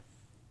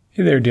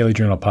Hey there, Daily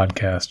Journal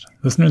podcast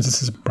listeners.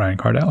 This is Brian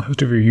Cardell,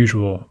 host of your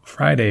usual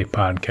Friday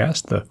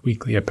podcast, the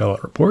Weekly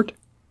Appellate Report.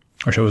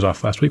 Our show was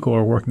off last week while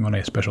we're working on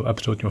a special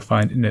episode you'll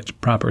find in its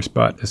proper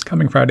spot this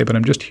coming Friday, but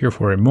I'm just here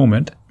for a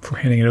moment before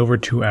handing it over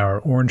to our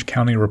Orange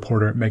County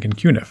reporter, Meghann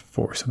Cuniff,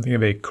 for something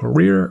of a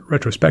career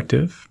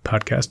retrospective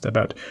podcast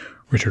about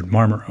Richard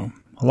Marmaro,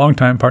 a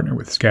longtime partner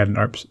with Skadden,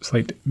 Arps,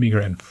 Slate,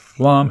 Meagher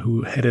Flom,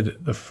 who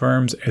headed the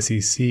firm's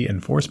SEC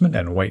enforcement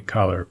and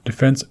white-collar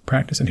defense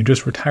practice, and who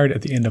just retired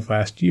at the end of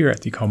last year at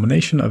the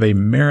culmination of a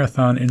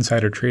marathon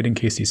insider trading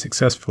case he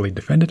successfully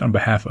defended on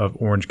behalf of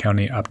Orange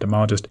County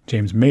ophthalmologist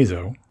James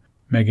Mazzo.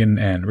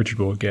 Meghann and Richard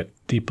will get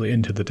deeply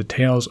into the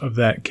details of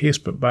that case,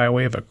 but by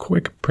way of a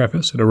quick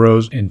preface, it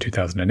arose in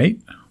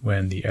 2008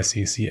 when the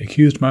SEC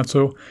accused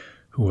Mazzo,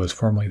 who was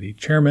formerly the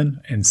chairman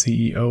and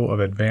CEO of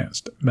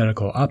Advanced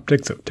Medical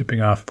Optics, of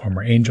tipping off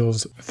former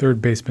Angels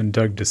third baseman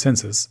Doug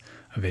DeCensis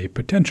of a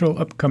potential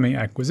upcoming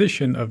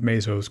acquisition of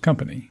Mazzo's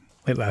company.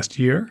 Late last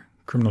year,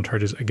 criminal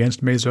charges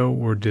against Mazzo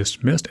were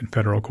dismissed in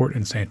federal court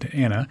in Santa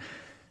Ana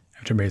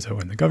after Mazzo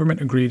and the government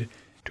agreed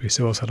to a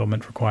civil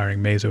settlement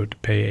requiring Mazzo to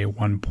pay a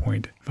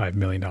 $1.5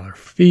 million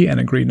fee and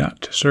agree not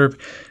to serve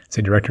as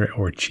a director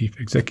or chief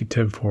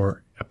executive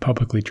for a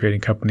publicly trading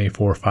company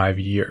for 5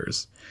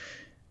 years.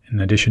 In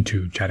addition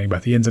to chatting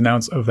about the ins and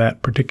outs of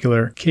that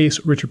particular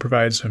case, Richard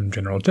provides some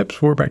general tips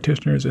for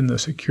practitioners in the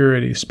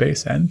security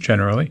space and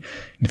generally.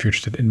 And if you're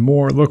interested in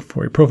more, look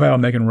for a profile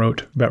Meghann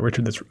wrote about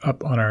Richard that's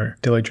up on our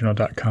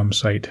dailyjournal.com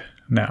site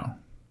now.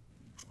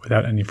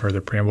 Without any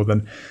further preamble,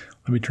 then,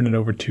 let me turn it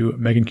over to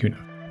Meghann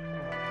Cuniff.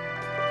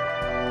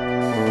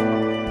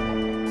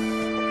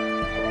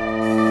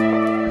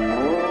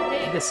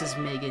 This is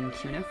Meghann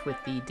Cuniff with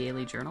the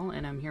Daily Journal,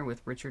 and I'm here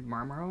with Richard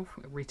Marmaro,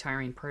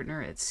 retiring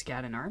partner at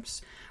Skadden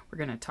Arps. We're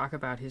going to talk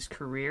about his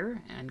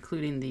career,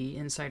 including the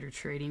insider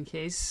trading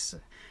case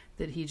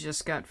that he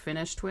just got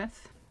finished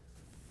with.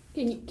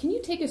 Can you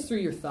take us through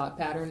your thought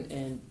pattern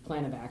and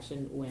plan of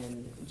action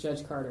when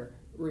Judge Carter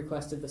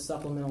requested the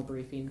supplemental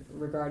briefing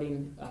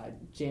regarding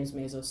James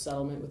Mazzo's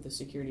settlement with the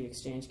Securities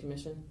Exchange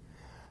Commission?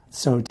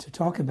 So to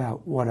talk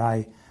about what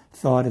I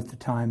thought at the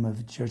time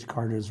of Judge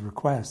Carter's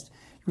request,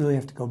 you really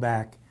have to go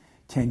back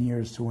 10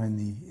 years to when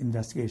the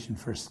investigation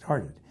first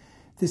started.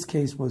 This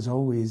case was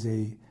always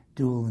a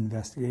dual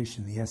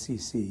investigation, the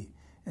SEC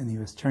and the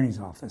U.S. Attorney's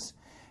Office.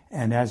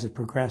 And as it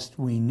progressed,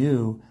 we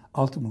knew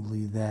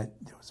ultimately that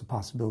there was a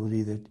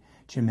possibility that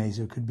Jim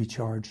Mazzo could be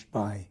charged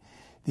by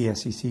the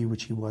SEC,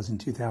 which he was in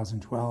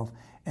 2012,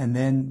 and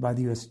then by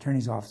the U.S.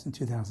 Attorney's Office in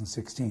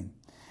 2016.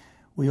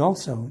 We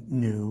also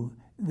knew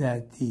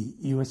that the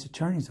U.S.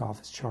 Attorney's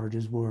Office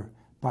charges were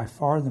by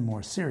far the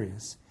more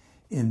serious,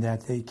 in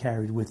that they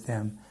carried with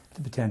them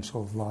the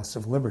potential of loss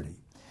of liberty.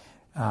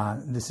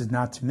 This is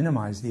not to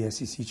minimize the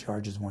SEC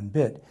charges one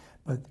bit,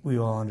 but we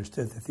all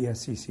understood that the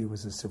SEC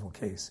was a civil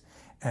case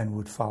and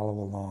would follow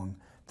along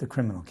the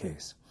criminal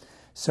case.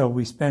 So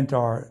we spent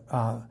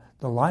the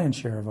lion's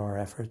share of our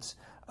efforts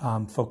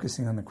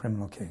focusing on the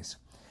criminal case.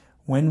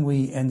 When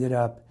we ended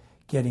up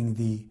getting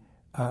the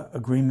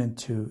agreement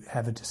to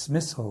have a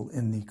dismissal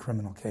in the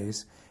criminal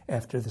case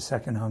after the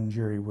second hung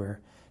jury where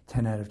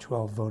 10 out of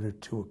 12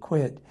 voted to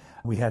acquit,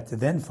 we had to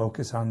then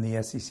focus on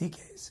the SEC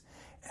case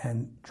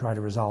and try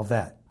to resolve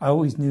that. I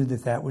always knew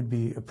that that would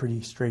be a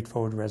pretty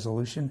straightforward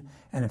resolution,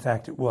 and in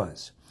fact it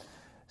was.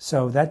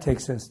 So that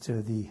takes us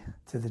to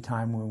the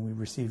time when we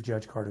received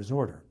Judge Carter's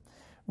order.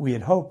 We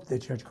had hoped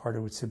that Judge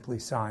Carter would simply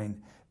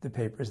sign the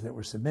papers that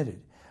were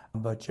submitted,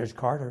 but Judge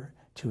Carter,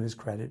 to his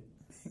credit,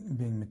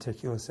 being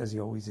meticulous as he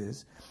always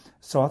is,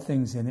 saw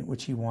things in it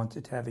which he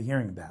wanted to have a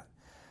hearing about.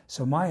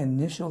 So my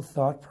initial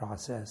thought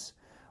process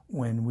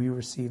when we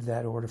received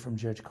that order from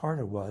Judge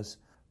Carter was,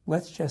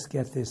 let's just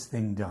get this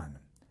thing done.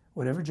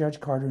 Whatever Judge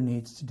Carter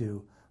needs to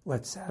do,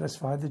 let's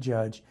satisfy the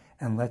judge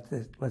and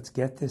let's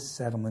get this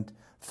settlement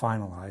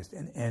finalized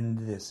and end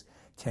this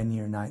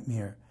 10-year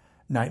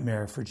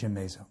nightmare for Jim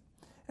Mazzo.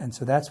 And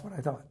so that's what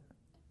I thought.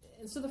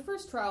 So the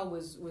first trial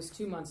was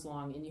 2 months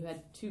long, and you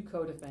had two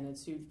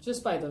co-defendants who,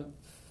 just by the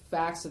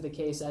facts of the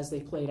case as they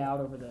played out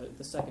over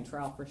the second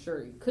trial for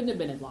sure, couldn't have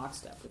been in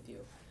lockstep with you.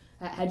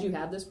 Had you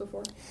had this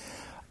before?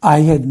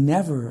 I had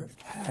never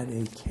had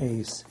a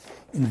case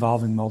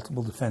involving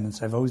multiple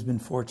defendants. I've always been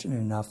fortunate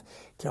enough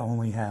to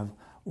only have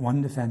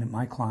one defendant,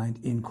 my client,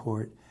 in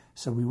court,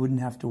 so we wouldn't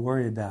have to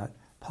worry about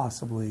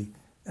possibly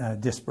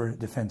disparate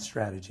defense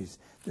strategies.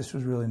 This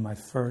was really my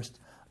first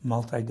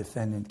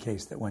multi-defendant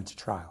case that went to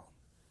trial.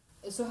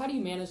 So how do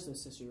you manage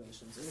those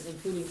situations,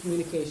 including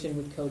communication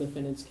with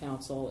co-defendants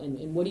counsel,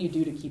 and what do you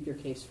do to keep your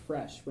case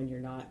fresh when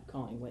you're not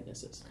calling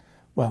witnesses?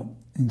 Well,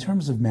 in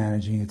terms of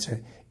managing,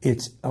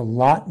 it's a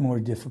lot more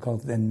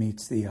difficult than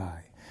meets the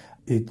eye.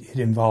 It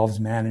involves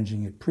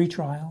managing it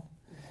pre-trial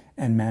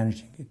and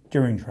managing it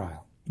during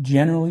trial.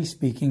 Generally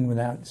speaking,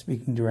 without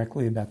speaking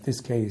directly about this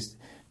case,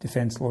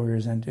 defense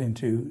lawyers enter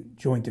into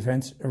joint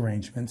defense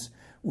arrangements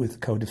with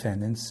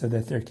co-defendants so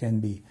that there can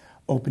be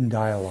open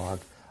dialogue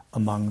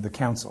among the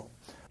counsel.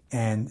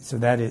 And so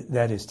that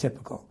is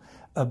typical.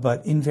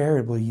 But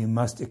invariably, you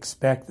must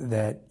expect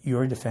that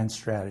your defense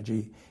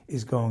strategy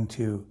is going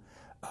to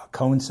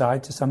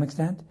coincide to some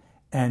extent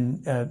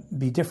and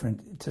be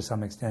different to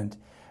some extent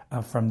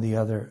from the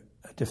other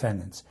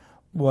defendants.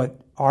 What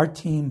our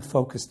team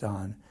focused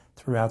on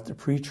throughout the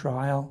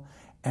pretrial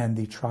and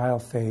the trial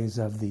phase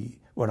of the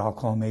what I'll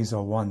call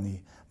Meso 1, the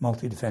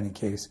multi-defendant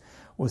case,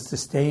 was to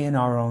stay in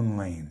our own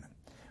lane.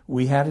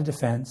 We had a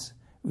defense.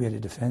 We had a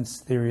defense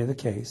theory of the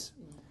case.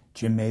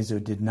 Jim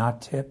Meso did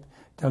not tip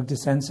Doug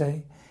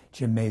DeCense.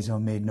 Jim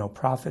Meso made no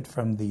profit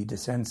from the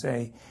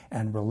DeCense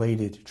and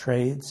related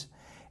trades,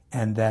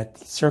 and that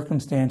the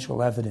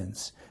circumstantial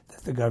evidence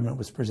that the government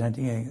was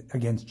presenting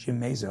against Jim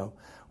Meso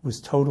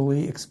was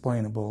totally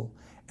explainable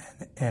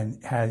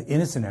and had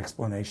innocent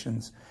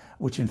explanations,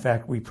 which in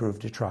fact we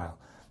proved at trial.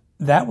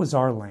 That was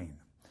our lane.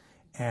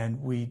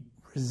 And we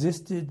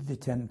resisted the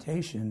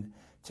temptation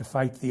to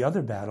fight the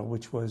other battle,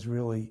 which was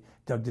really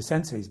Doug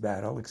DeCense's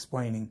battle,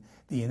 explaining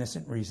the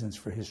innocent reasons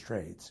for his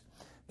trades.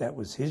 That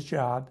was his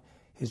job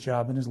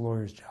and his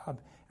lawyer's job,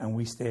 and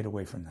we stayed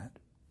away from that.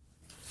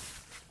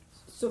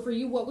 So for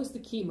you, what was the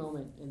key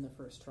moment in the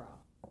first trial?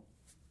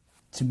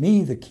 To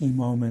me, the key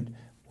moment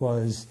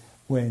was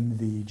when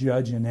the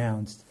judge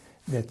announced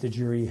that the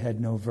jury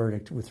had no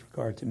verdict with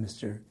regard to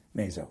Mr.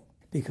 Meso.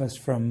 Because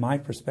from my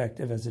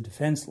perspective as a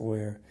defense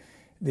lawyer,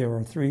 there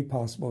are three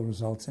possible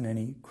results in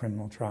any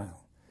criminal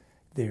trial.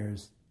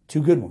 There's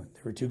two good ones.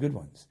 There were two good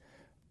ones.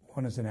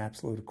 One is an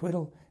absolute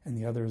acquittal, and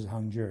the other is a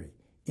hung jury.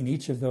 In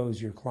each of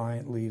those, your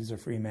client leaves a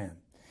free man.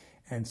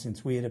 And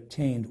since we had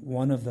obtained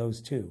one of those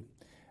two,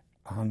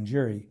 a hung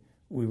jury,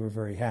 we were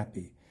very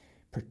happy,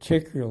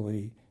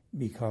 particularly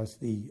because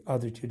the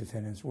other two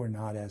defendants were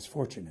not as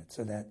fortunate.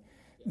 So that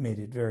made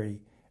it very,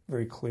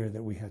 very clear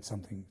that we had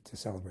something to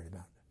celebrate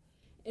about.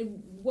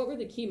 And what were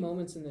the key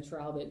moments in the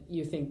trial that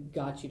you think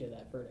got you to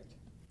that verdict?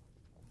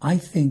 I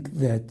think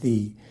that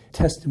the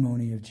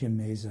testimony of Jim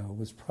Meso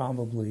was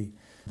probably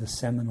the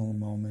seminal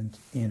moment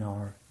in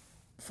our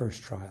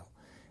first trial,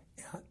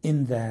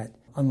 in that,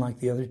 unlike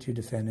the other two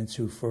defendants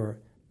who, for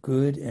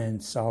good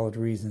and solid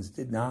reasons,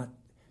 did not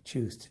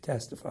choose to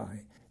testify,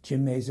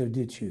 Jim Meso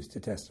did choose to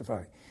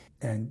testify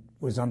and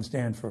was on the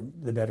stand for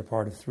the better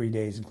part of 3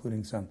 days,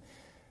 including some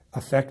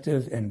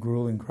effective and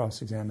grueling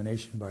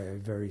cross-examination by a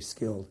very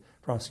skilled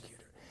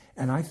prosecutor.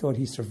 And I thought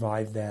he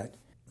survived that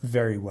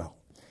very well.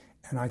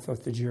 And I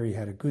thought the jury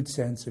had a good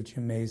sense of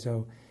Jim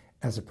Meso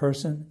as a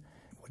person,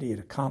 what he had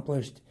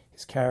accomplished,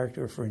 his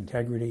character for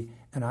integrity,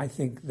 and I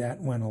think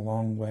that went a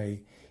long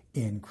way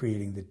in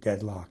creating the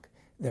deadlock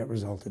that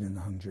resulted in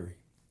the hung jury.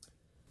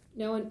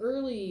 Now, an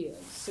early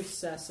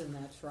success in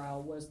that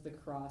trial was the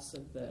cross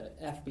of the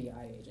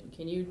FBI agent.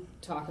 Can you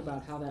talk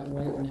about how that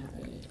went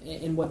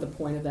and what the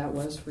point of that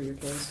was for your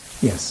case?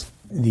 Yes.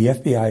 The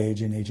FBI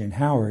agent, Agent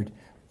Howard,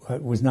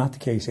 was not the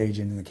case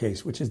agent in the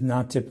case, which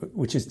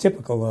is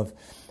typical of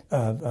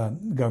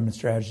government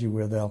strategy,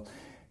 where they'll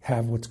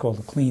have what's called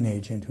a clean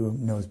agent who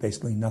knows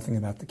basically nothing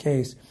about the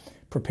case,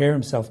 prepare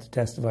himself to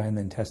testify, and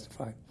then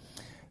testify.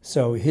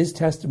 So his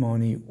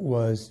testimony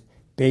was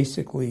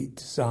basically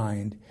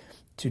designed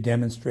to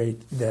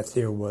demonstrate that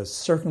there was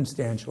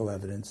circumstantial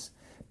evidence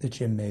that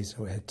Jim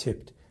Meso had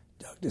tipped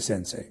Doug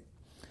DeCense.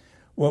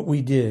 What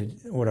we did,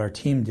 what our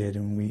team did,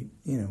 and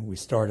we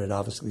started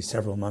obviously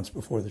several months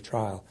before the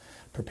trial,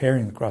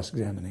 preparing the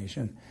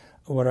cross-examination.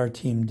 What our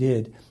team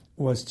did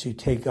was to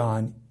take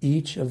on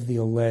each of the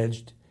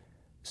alleged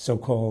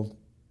so-called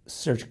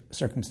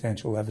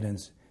circumstantial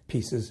evidence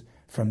pieces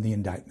from the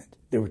indictment.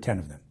 There were 10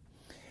 of them.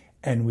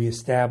 And we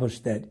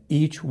established that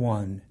each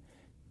one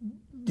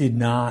did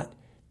not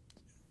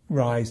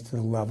rise to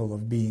the level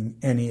of being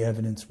any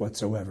evidence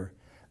whatsoever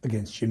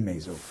against Jim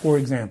Meso. For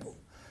example,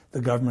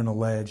 the government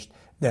alleged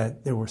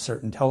that there were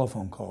certain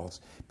telephone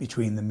calls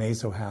between the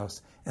Meso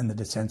house and the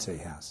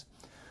DeCense house.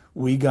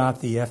 We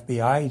got the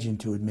FBI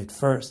agent to admit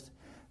first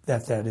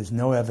that that is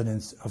no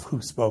evidence of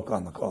who spoke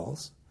on the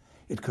calls.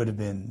 It could have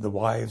been the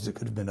wives, it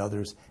could have been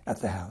others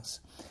at the house.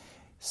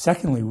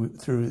 Secondly,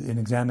 through an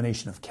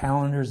examination of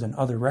calendars and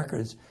other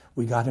records,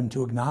 we got him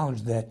to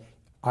acknowledge that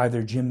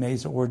either Jim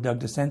Meso or Doug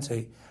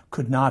DeCense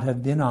could not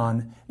have been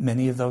on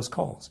many of those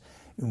calls.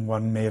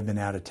 One may have been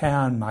out of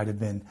town, might have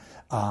been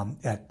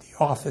at the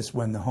office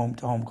when the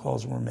home-to-home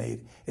calls were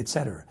made,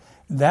 etc.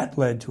 That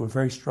led to a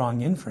very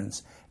strong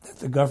inference that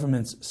the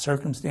government's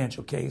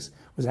circumstantial case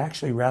was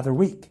actually rather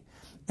weak,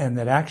 and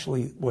that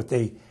actually what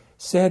they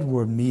said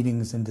were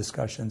meetings and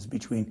discussions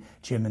between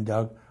Jim and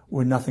Doug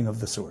were nothing of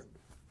the sort.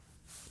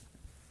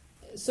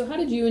 So how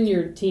did you and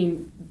your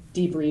team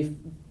debrief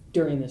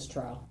during this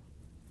trial?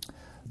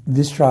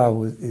 This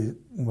trial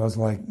was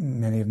like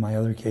many of my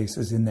other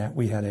cases in that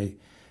we had a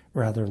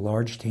rather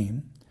large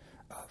team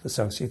of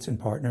associates and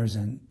partners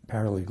and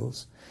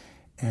paralegals,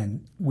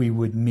 and we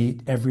would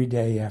meet every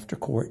day after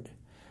court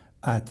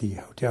at the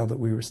hotel that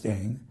we were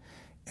staying,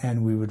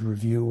 and we would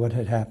review what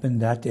had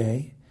happened that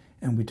day,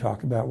 and we'd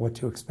talk about what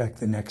to expect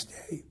the next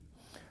day.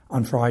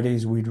 On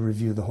Fridays, we'd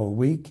review the whole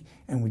week,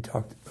 and we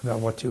talked about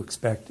what to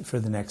expect for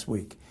the next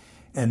week.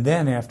 And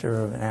then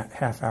after a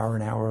half hour,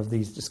 an hour of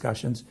these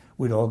discussions,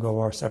 we'd all go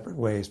our separate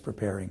ways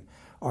preparing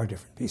our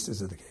different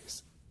pieces of the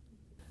case.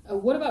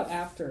 What about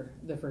after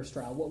the first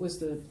trial? What was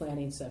the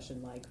planning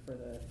session like for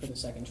the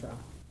second trial?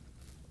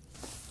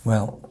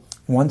 Well,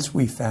 once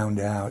we found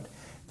out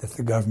that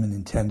the government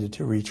intended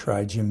to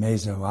retry Jim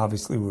Mazo,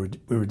 obviously we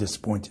were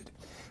disappointed.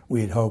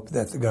 We had hoped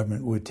that the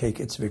government would take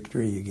its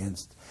victory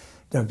against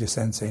Doug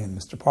DeCense and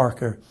Mr.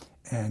 Parker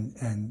and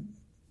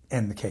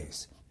end the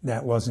case.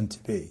 That wasn't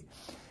to be.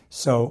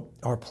 So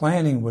our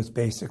planning was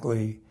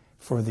basically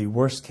for the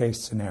worst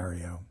case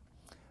scenario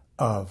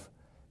of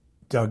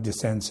Doug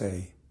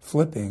DeCense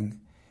flipping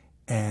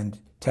and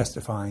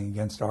testifying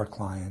against our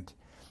client,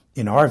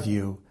 in our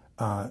view,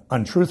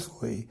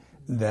 untruthfully,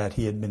 that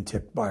he had been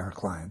tipped by our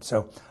client.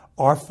 So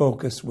our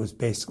focus was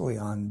basically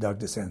on Doug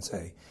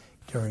DeCense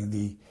during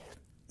the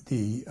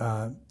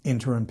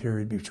interim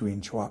period between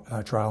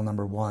trial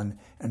number 1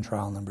 and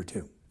trial number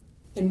 2.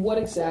 And what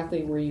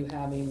exactly were you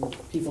having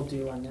people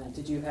do on that?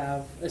 Did you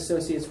have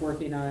associates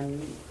working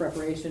on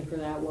preparation for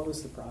that? What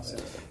was the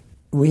process?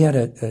 We had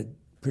a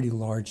pretty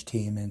large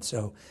team, and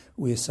so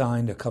we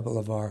assigned a couple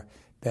of our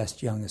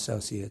best young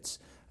associates,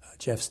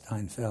 Jeff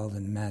Steinfeld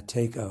and Matt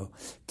Tako,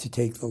 to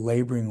take the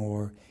laboring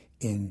oar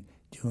in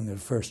doing a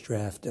first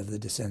draft of the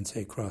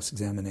DeCense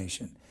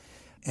cross-examination.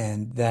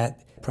 And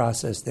that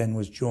process then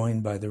was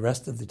joined by the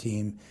rest of the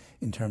team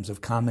in terms of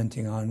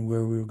commenting on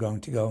where we were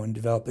going to go and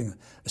developing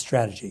a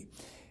strategy.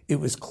 It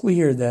was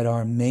clear that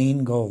our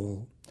main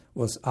goal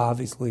was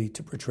obviously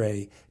to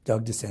portray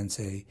Doug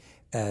DeCense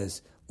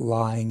as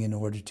lying in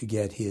order to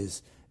get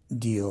his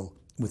deal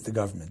with the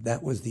government.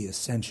 That was the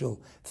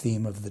essential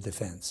theme of the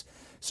defense.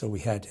 So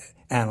we had to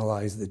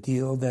analyze the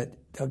deal that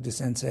Doug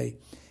DeCense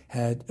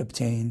had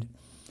obtained,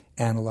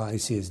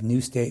 analyze his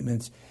new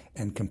statements,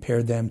 and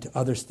compare them to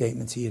other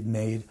statements he had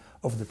made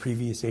over the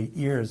previous 8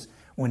 years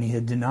when he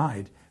had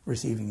denied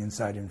receiving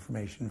inside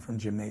information from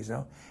Jim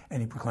Mazo,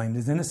 and he proclaimed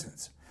his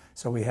innocence.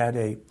 So we had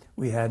a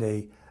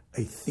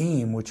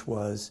theme which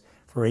was,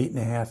 for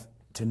 8.5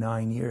 to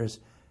 9 years,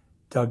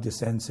 Doug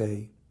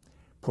DeCense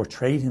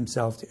portrayed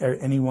himself to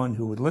anyone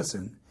who would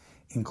listen,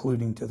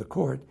 including to the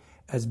court,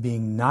 as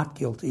being not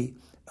guilty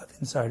of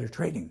insider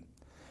trading,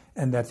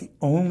 and that the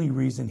only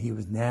reason he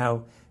was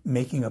now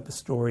making up a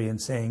story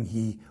and saying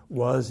he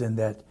was and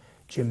that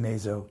Jim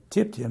Mazo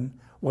tipped him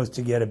was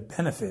to get a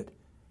benefit,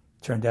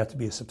 turned out to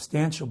be a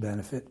substantial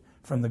benefit,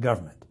 from the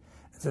government.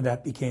 And so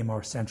that became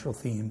our central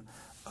theme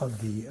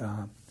of the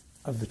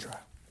trial.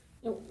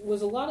 Now,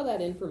 was a lot of that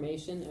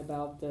information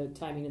about the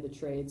timing of the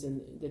trades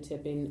and the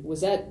tipping,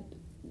 was that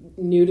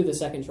new to the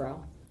second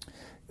trial?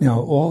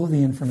 No, all of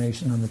the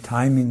information on the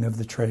timing of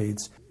the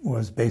trades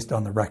was based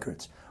on the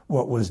records.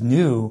 What was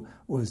new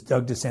was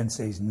Doug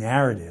DeCense's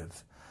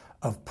narrative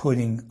of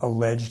putting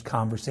alleged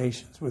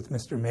conversations with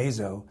Mr.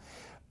 Mazo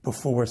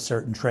before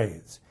certain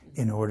trades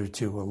in order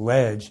to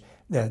allege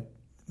that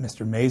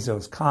Mr.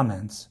 Mazo's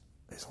comments,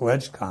 his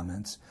alleged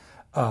comments,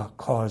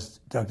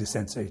 caused Doug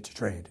DeCense to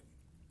trade.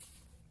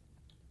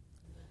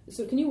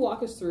 So can you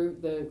walk us through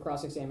the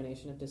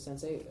cross-examination of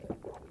DeCense?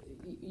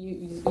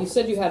 You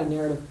said you had a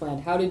narrative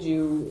planned. How did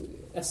you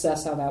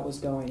assess how that was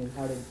going, and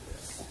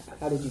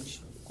how did you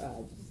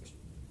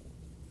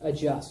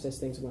adjust as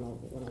things went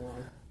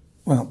along?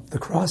 Well, the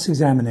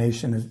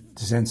cross-examination of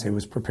DeCense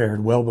was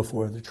prepared well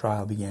before the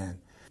trial began,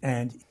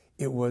 and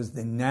it was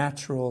the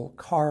natural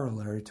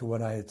corollary to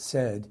what I had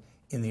said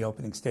in the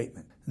opening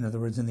statement. In other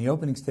words, in the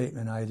opening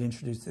statement, I had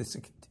introduced this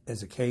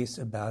as a case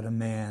about a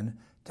man,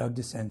 Doug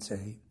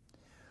DeCense,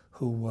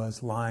 who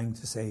was lying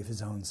to save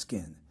his own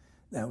skin.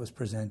 That was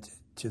presented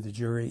to the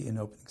jury in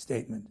opening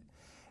statement.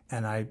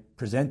 And I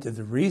presented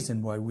the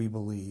reason why we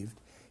believed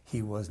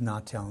he was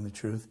not telling the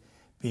truth,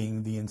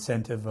 being the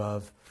incentive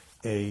of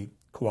a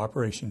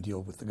cooperation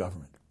deal with the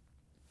government.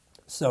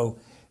 So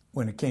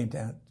when it came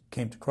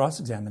to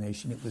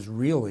cross-examination, it was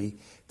really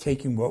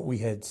taking what we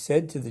had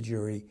said to the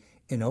jury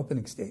in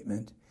opening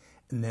statement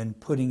and then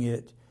putting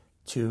it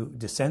to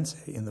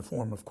DeCense in the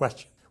form of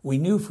questions. We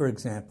knew, for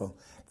example,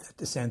 that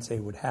DeCense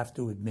would have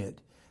to admit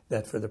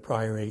that for the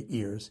prior 8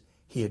 years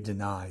he had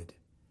denied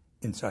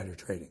insider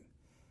trading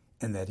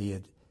and that he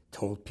had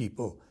told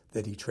people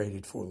that he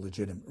traded for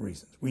legitimate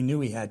reasons. We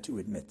knew he had to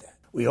admit that.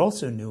 We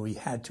also knew he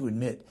had to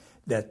admit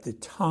that the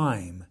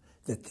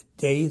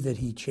day that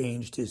he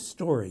changed his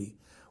story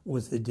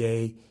was the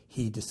day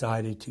he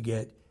decided to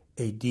get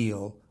a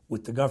deal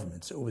with the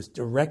government. So it was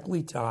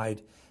directly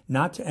tied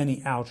not to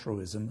any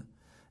altruism,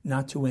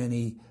 not to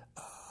any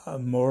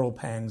moral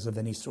pangs of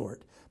any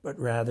sort, but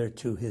rather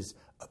to his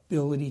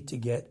ability to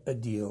get a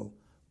deal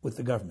with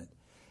the government.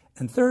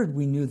 And third,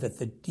 we knew that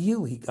the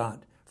deal he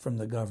got from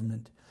the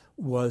government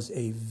was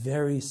a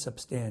very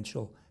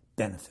substantial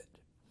benefit.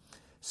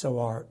 So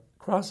our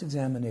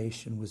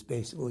cross-examination was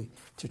basically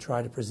to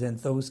try to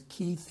present those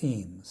key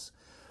themes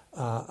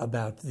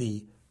about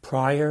the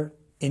prior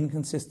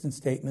inconsistent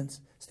statements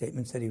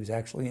that he was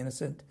actually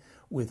innocent,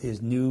 with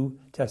his new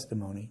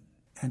testimony,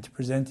 and to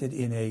present it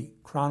in a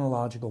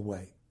chronological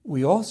way.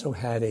 We also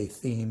had a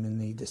theme in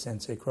the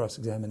DeSensei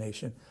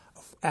cross-examination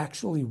of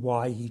actually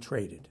why he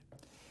traded.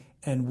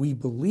 And we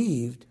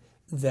believed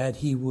that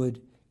he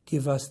would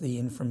give us the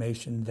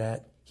information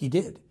that he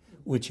did,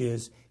 which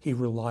is he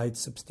relied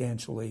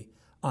substantially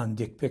on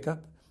Dick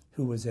Pickup,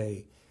 who was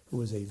a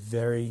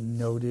very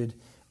noted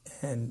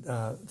and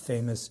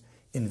famous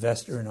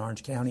investor in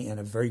Orange County and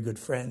a very good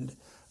friend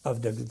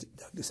of Doug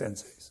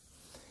DeSensei's.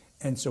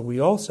 And so we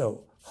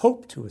also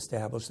hoped to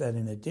establish that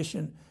in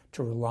addition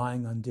to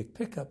relying on Dick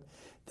Pickup,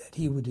 that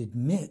he would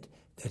admit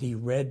that he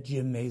read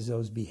Jim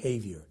Mazo's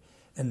behavior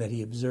and that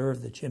he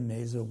observed that Jim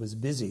Mazo was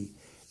busy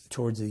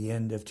towards the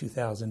end of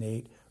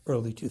 2008,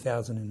 early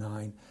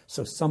 2009,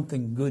 so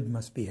something good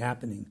must be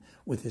happening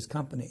with his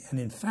company. And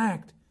in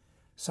fact,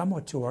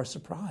 somewhat to our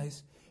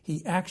surprise,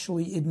 he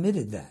actually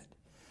admitted that.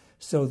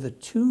 So the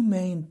two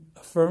main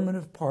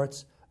affirmative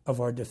parts of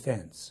our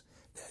defense,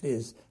 that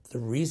is the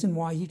reason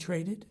why he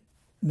traded,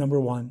 number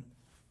one,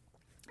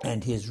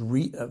 and his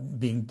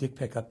being Dick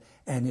Pickup,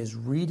 and his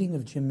reading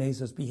of Jim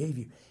Mazo's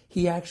behavior,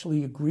 he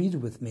actually agreed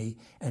with me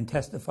and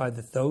testified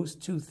that those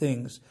two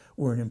things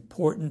were an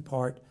important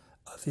part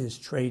of his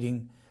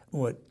trading,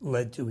 what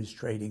led to his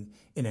trading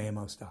in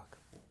AMO stock.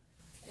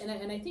 And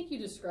I think you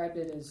described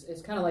it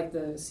as kind of like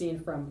the scene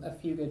from A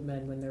Few Good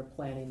Men when they're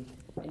planning,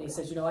 and he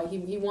says, you know,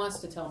 he wants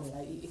to tell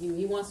me,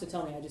 he wants to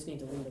tell me, I just need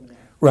to lead him there.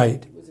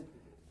 Right. Was it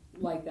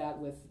like that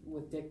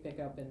with Dick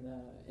Pickup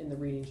in the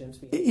reading Jim's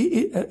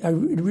behavior?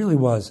 It really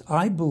was.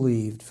 I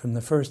believed from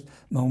the first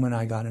moment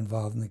I got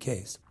involved in the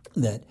case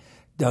that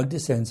Doug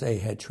DeSensei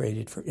had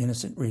traded for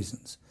innocent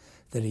reasons,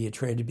 that he had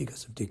traded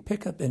because of Dick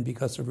Pickup and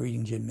because of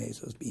reading Jim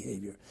Mazo's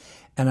behavior.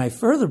 And I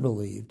further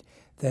believed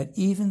that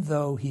even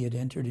though he had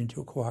entered into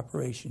a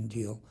cooperation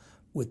deal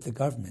with the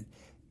government,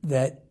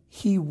 that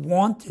he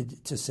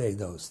wanted to say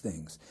those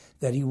things,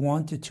 that he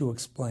wanted to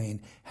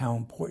explain how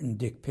important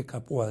Dick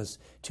Pickup was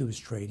to his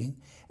trading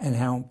and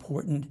how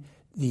important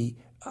the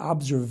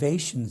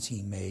observations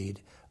he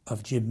made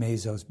of Jim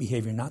Mazo's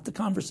behavior, not the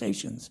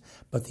conversations,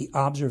 but the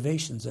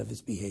observations of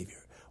his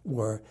behavior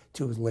were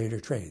to his later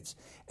trades.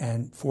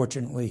 And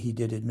fortunately, he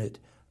did admit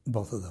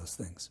both of those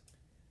things.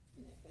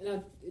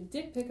 Now,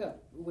 Dick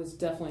Pickup was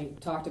definitely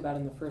talked about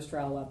in the first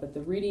trial a lot, but the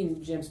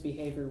reading Jim's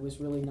behavior was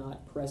really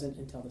not present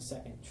until the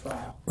second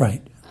trial.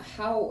 Right.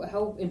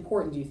 How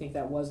important do you think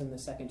that was in the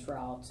second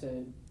trial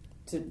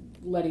to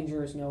letting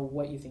jurors know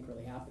what you think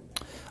really happened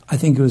there? I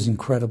think it was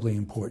incredibly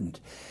important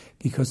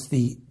because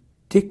the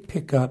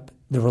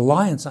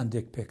reliance on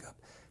Dick Pickup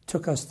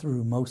took us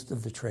through most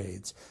of the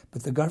trades,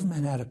 but the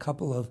government had a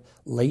couple of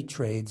late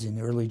trades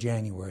in early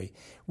January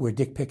where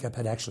Dick Pickup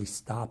had actually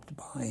stopped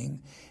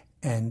buying.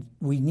 And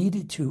we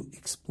needed to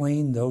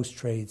explain those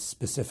trades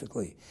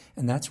specifically.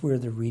 And that's where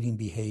the reading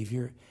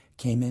behavior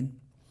came in.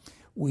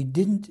 We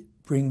didn't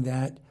bring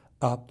that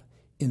up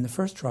in the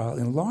first trial,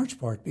 in large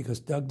part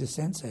because Doug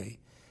DeSensei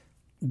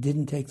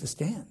didn't take the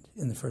stand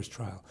in the first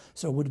trial.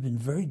 So it would have been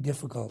very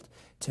difficult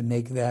to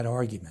make that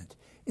argument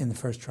in the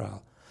first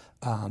trial.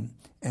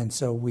 And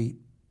so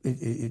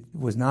it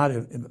was not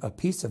a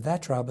piece of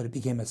that trial, but it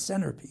became a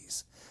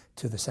centerpiece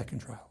to the second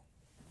trial.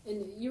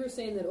 And you were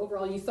saying that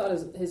overall you thought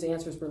his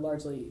answers were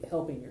largely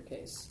helping your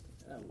case.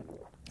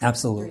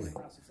 Absolutely.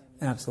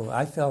 Absolutely.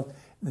 I felt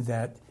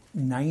that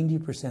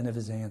 90% of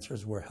his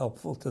answers were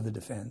helpful to the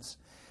defense.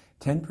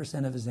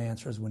 10% of his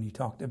answers when he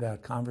talked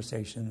about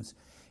conversations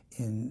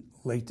in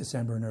late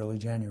December and early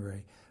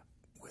January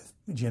with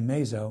Jim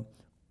Mazo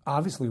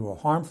obviously were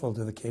harmful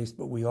to the case,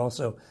 but we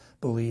also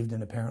believed,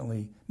 and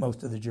apparently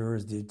most of the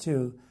jurors did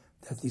too,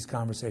 that these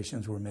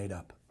conversations were made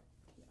up.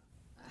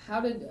 How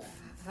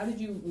did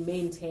you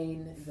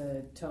maintain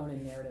the tone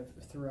and narrative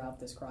throughout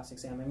this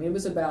cross-exam? I mean, it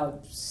was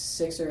about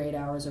 6 or 8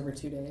 hours over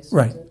 2 days.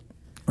 Right. Was it?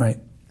 Right.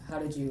 How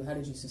did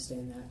you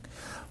sustain that?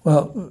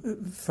 Well,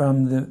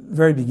 from the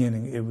very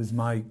beginning, it was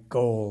my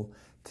goal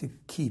to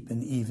keep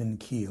an even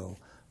keel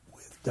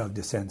with Doug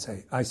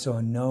DeSensei. I saw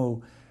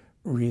no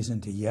reason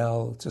to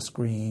yell, to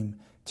scream,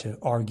 to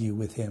argue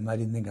with him. I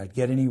didn't think I'd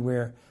get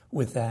anywhere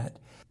with that.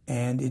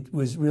 And it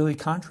was really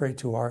contrary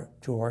to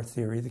our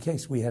theory of the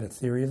case. We had a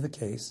theory of the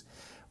case,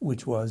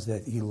 which was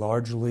that he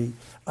largely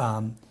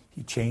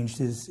he changed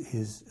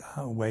his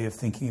way of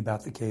thinking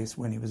about the case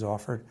when he was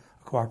offered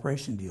a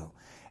cooperation deal.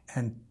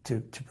 And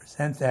to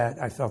present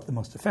that, I felt the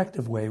most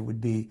effective way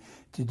would be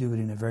to do it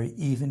in a very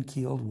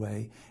even-keeled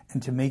way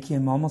and to make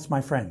him almost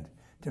my friend,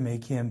 to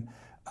make him,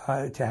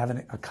 to have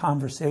a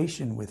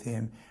conversation with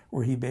him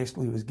where he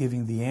basically was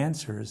giving the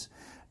answers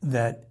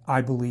that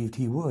I believed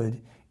he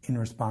would in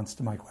response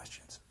to my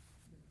questions.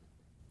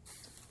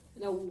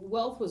 Now,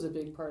 wealth was a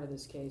big part of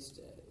this case,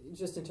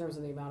 just in terms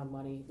of the amount of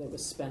money that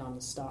was spent on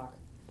the stock,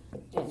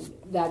 and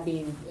that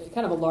being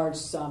kind of a large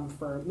sum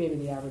for maybe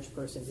the average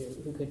person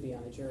who could be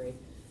on a jury.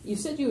 You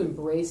said you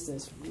embraced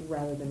this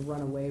rather than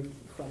run away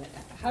from it.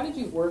 How did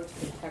you work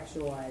to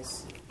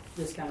contextualize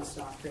this kind of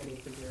stock trading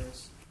for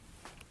jurors?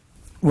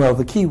 Well,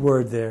 the key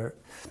word there,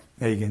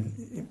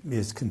 Meghann,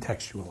 is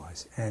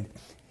contextualize. And,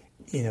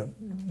 you know,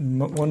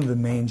 one of the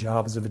main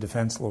jobs of a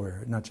defense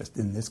lawyer, not just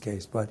in this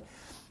case, but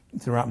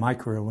throughout my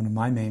career, one of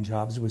my main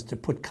jobs was to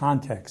put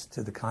context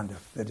to the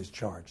conduct that is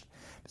charged.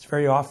 It's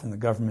very often the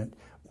government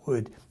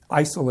would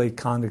isolate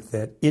conduct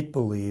that it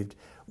believed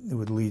it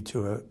would lead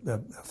to a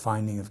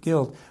finding of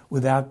guilt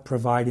without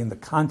providing the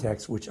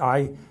context, which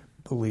I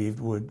believed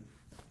would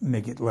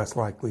make it less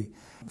likely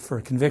for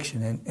a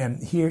conviction.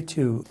 And here,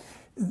 too,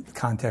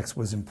 context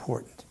was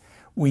important.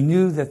 We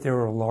knew that there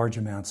were large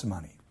amounts of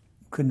money.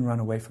 Couldn't run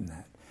away from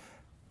that.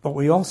 But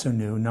we also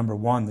knew, number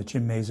one, that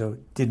Jim Mazzo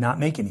did not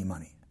make any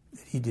money,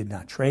 that he did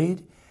not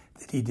trade,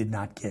 that he did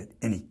not get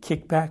any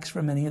kickbacks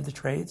from any of the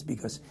trades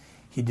because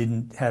he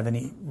didn't have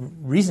any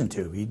reason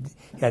to. He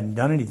hadn't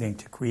done anything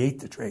to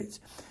create the trades.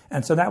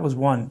 And so that was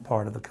one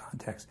part of the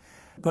context.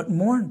 But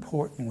more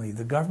importantly,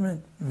 the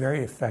government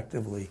very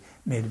effectively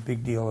made a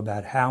big deal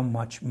about how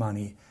much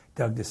money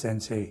Doug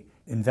DeCinces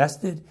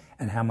invested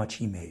and how much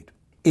he made.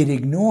 It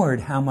ignored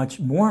how much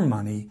more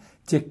money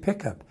Dick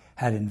Pickup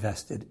had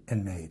invested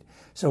and made.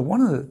 So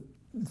one of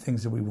the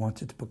things that we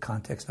wanted to put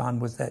context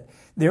on was that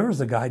there was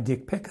a guy,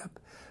 Dick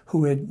Pickup,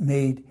 who had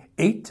made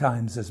 8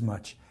 times as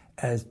much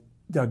as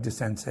Doug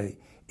DeCinces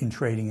in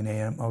trading in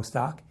AMO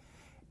stock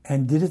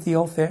and did it the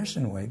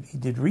old-fashioned way. He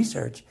did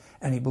research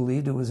and he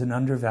believed it was an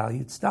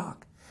undervalued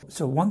stock.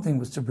 So one thing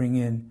was to bring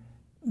in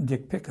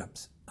Dick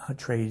Pickup's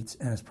trades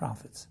and his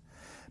profits.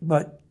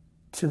 But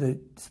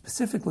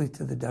specifically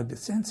to the Doug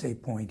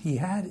DeCinces point, he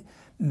had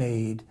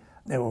made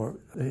or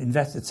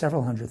invested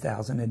several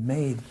 $100,000, had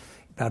made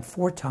about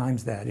 4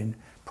 times that in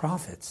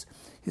profits.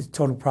 His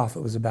total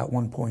profit was about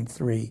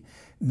 $1.3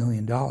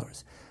 million.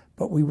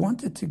 But we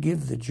wanted to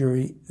give the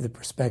jury the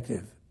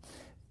perspective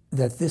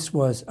that this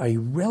was a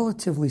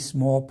relatively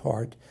small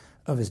part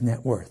of his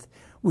net worth.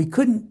 We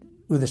couldn't,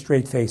 with a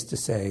straight face,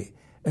 say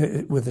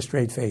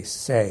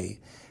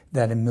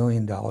that $1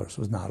 million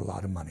was not a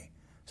lot of money.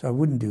 So I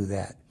wouldn't do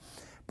that.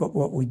 But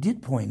what we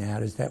did point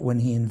out is that when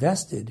he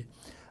invested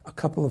a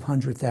couple of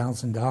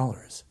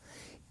 $100,000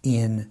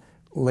 in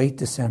late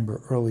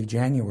December, early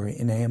January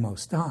in AMO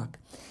stock,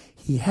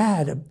 he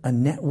had a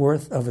net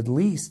worth of at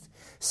least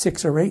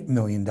 $6 or $8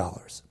 million.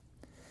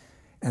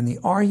 And the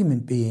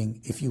argument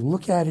being, if you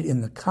look at it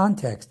in the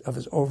context of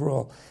his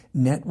overall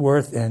net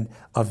worth and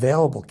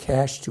available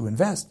cash to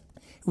invest,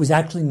 it was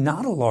actually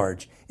not a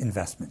large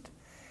investment.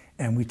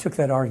 And we took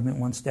that argument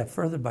one step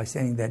further by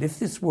saying that if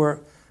this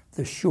were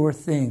the sure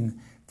thing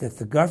that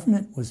the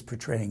government was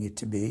portraying it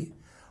to be,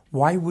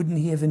 why wouldn't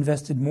he have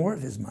invested more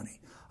of his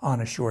money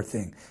on a sure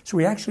thing? So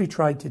we actually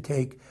tried to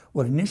take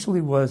what initially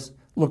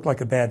looked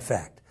like a bad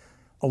fact,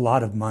 a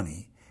lot of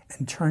money,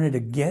 and turn it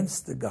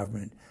against the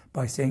government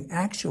by saying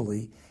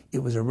actually it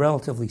was a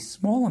relatively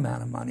small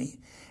amount of money,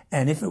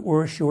 and if it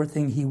were a sure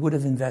thing, he would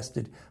have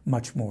invested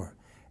much more.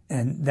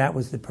 And that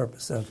was the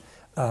purpose of,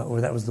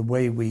 or that was the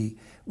way we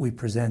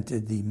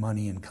presented the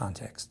money in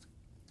context.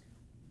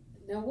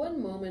 Now,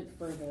 one moment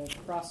for the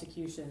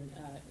prosecution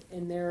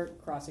in their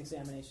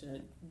cross-examination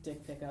at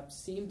Dick Pickup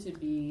seemed to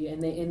be,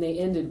 and they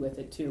ended with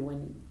it too,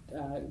 when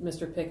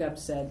Mr. Pickup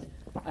said,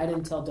 "I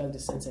didn't tell Doug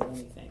DeCinces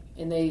anything,"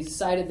 and they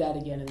cited that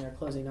again in their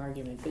closing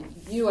argument. But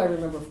you, I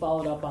remember,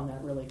 followed up on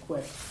that really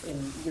quick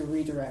in your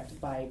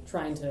redirect by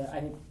trying to, I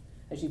think,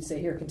 as you'd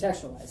say here,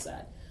 contextualize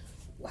that.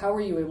 How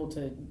were you able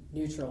to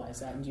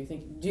neutralize that? And do you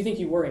think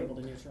you were able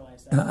to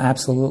neutralize that?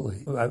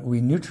 Absolutely. We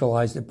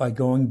neutralized it by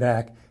going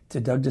back to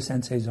Doug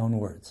DeCinces' own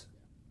words.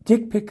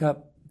 Dick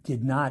Pickup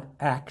did not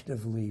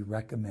actively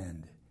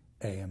recommend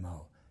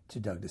AMO to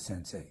Doug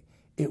DeCinces.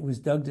 It was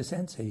Doug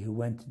DeCinces who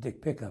went to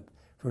Dick Pickup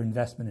for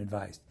investment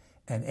advice.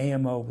 And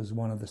AMO was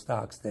one of the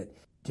stocks that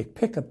Dick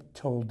Pickup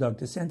told Doug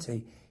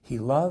DeCinces he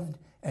loved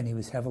and he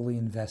was heavily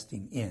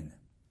investing in.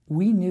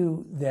 We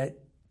knew that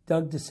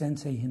Doug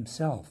DeCinces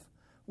himself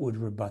would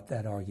rebut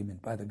that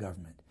argument by the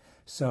government.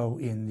 So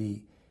in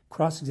the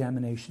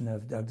cross-examination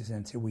of Doug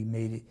DeCinces, we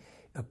made it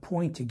a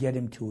point to get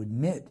him to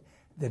admit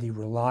that he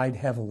relied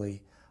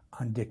heavily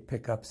on Dick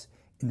Pickup's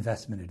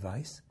investment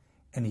advice,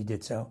 and he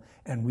did so.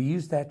 And we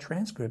used that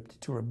transcript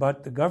to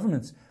rebut the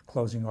government's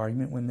closing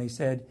argument when they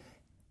said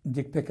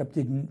Dick Pickup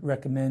didn't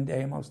recommend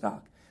AMO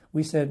stock.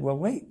 We said, well,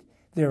 wait,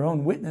 their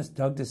own witness,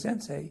 Doug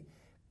DeCinces,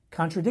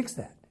 contradicts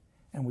that.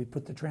 And we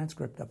put the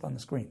transcript up on the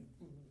screen.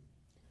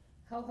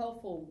 How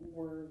helpful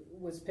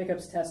was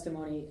Pickup's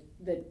testimony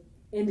that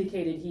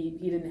indicated he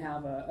didn't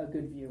have a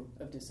good view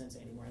of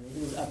DeCinces anymore? I mean, he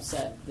was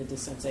upset that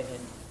DeCinces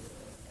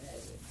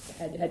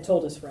had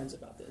told his friends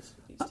about these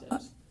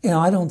tips.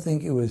 I don't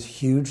think it was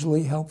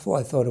hugely helpful.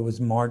 I thought it was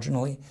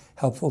marginally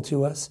helpful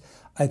to us.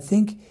 I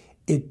think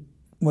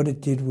what it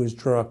did was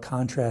draw a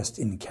contrast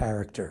in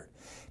character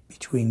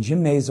between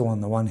Jim Mazzo on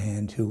the one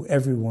hand, who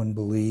everyone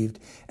believed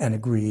and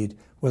agreed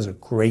was a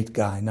great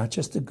guy, not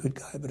just a good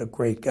guy, but a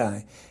great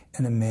guy,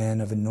 and a man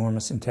of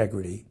enormous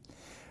integrity,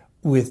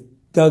 with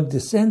Doug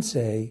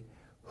DeCinces,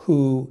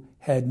 who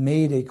had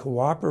made a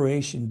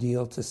cooperation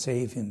deal to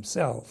save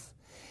himself,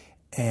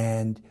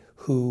 and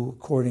who,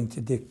 according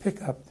to Dick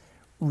Pickup,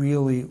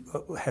 really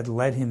had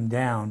let him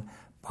down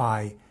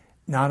by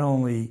not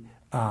only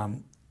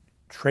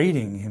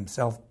trading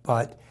himself,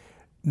 but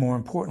more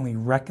importantly,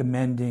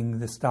 recommending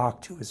the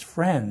stock to his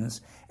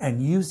friends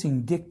and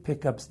using Dick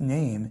Pickup's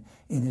name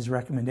in his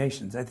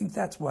recommendations. I think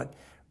that's what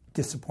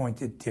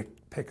disappointed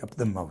Dick Pickup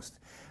the most.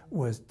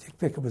 Was Dick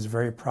Pickup was a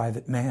very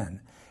private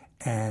man,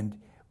 and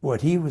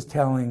what he was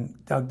telling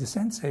Doug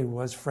DeCense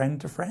was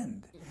friend to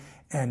friend.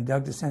 And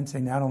Doug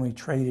DeCense not only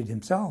traded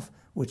himself,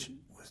 which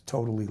was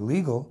totally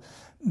legal,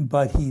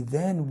 but he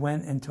then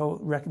went and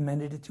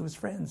recommended it to his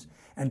friends,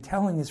 and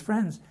telling his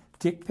friends,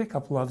 Dick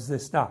Pickup loves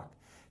this stock.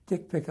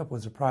 Dick Pickup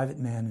was a private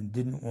man and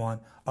didn't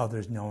want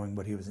others knowing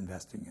what he was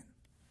investing in.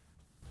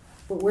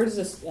 Well, where does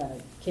this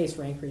case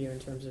rank for you in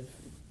terms of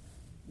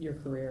your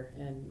career,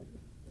 and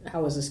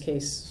how was this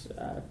case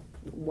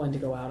one to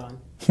go out on?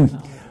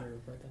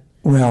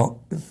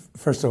 Well,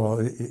 first of all,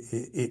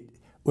 it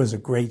was a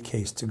great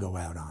case to go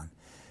out on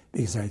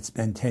because I'd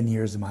spent 10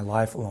 years of my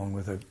life along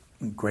with a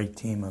great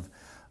team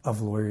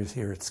of lawyers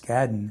here at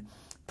Skadden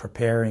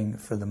preparing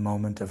for the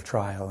moment of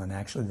trial, and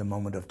actually the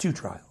moment of two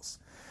trials.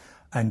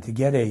 And to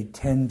get a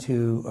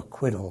 10-2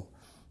 acquittal,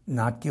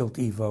 not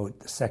guilty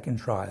vote, the second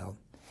trial,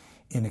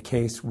 in a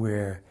case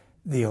where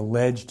the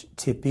alleged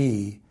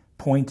tippee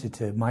pointed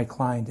to my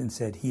client and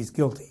said he's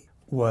guilty,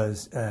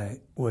 was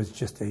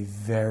just a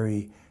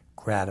very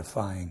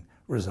gratifying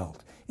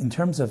result. In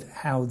terms of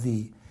how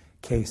the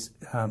case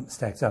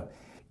stacks up,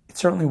 it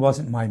certainly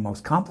wasn't my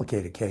most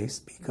complicated case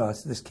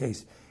because this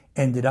case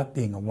ended up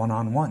being a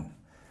one-on-one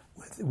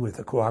with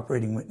a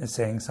cooperating witness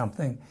saying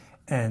something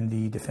and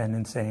the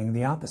defendant saying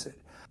the opposite.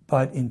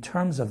 But in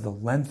terms of the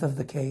length of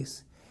the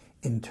case,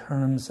 in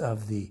terms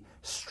of the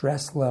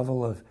stress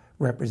level of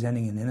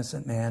representing an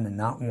innocent man and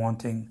not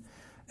wanting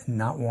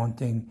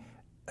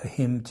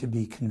him to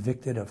be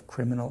convicted of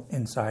criminal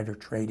insider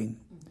trading,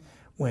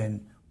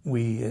 when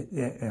we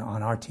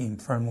on our team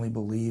firmly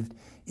believed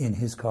in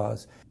his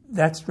cause,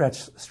 that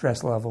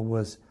stress level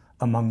was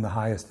among the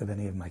highest of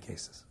any of my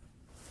cases.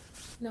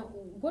 Now,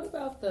 what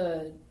about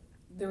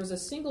there was a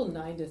single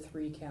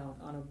 9-3 count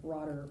on a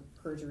broader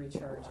perjury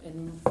charge,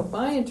 and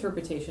my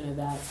interpretation of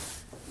that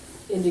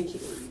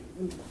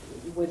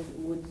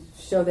would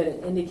show that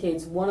it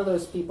indicates one of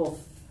those people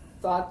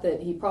thought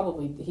that he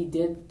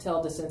did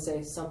tell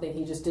DeCense something,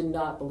 he just did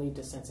not believe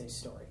DeCense's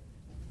story.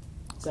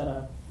 Is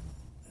that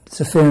It's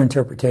a fair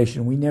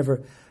interpretation. We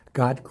never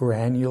got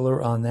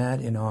granular on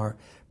that in our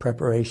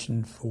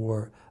preparation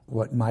for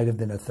what might have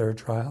been a third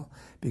trial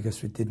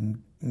because we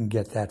didn't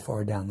get that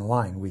far down the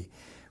line.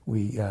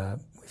 We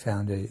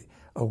found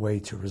a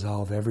way to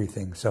resolve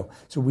everything. So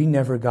we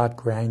never got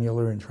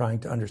granular in trying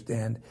to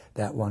understand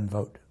that one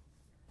vote.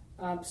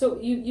 So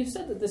you've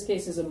said that this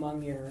case is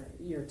among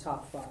your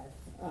top five.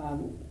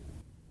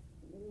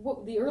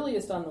 The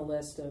earliest on the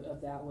list of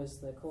that was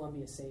the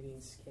Columbia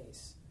Savings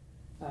case,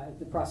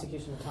 the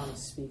prosecution of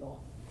Thomas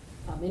Spiegel.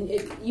 And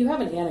you have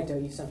an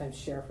anecdote you sometimes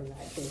share from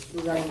that case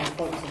regarding the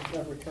importance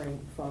of returning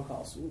phone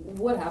calls.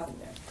 What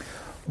happened there?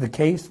 The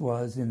case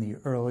was in the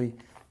early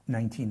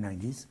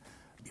 1990s.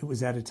 It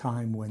was at a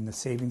time when the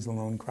savings and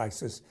loan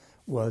crisis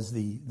was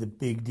the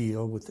big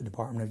deal with the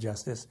Department of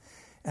Justice.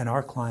 And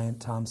our client,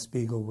 Tom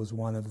Spiegel, was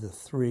one of the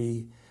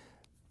three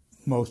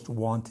most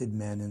wanted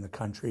men in the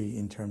country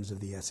in terms of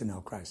the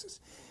S&L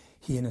crisis.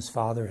 He and his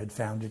father had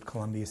founded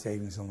Columbia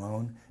Savings and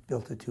Loan,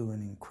 built it to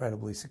an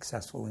incredibly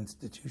successful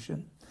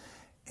institution,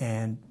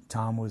 and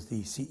Tom was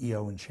the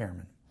CEO and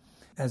chairman.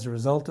 As a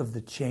result of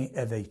a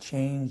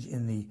change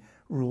in the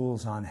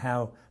rules on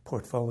how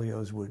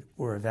portfolios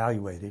were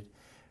evaluated,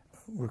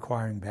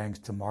 requiring banks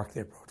to mark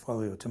their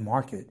portfolio to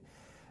market,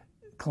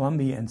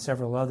 Columbia and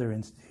several other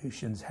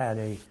institutions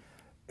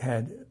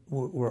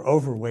were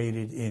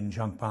overweighted in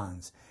junk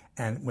bonds.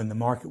 And when the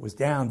market was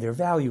down, their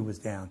value was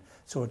down.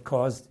 So it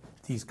caused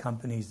these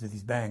companies,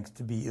 these banks,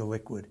 to be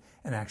illiquid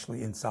and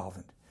actually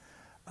insolvent.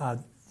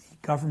 The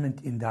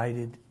government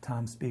indicted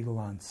Tom Spiegel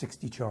on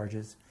 60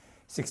 charges,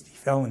 60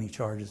 felony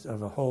charges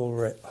of a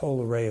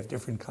whole array of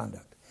different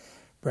conduct.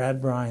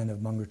 Brad Bryan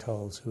of Munger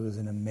Tolles, who is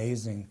an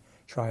amazing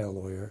trial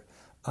lawyer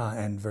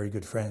and very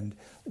good friend,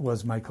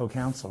 was my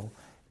co-counsel.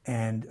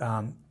 And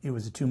it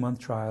was a 2-month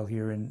trial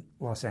here in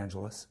Los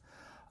Angeles.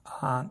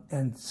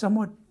 And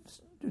somewhat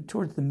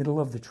towards the middle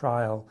of the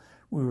trial,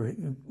 we were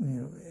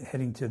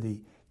heading to the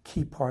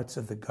key parts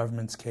of the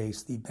government's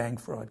case, the bank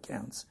fraud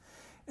counts.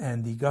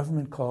 And the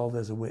government called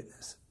as a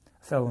witness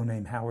a fellow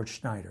named Howard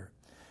Schneider,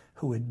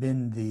 who had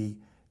been the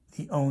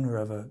owner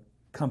of a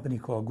company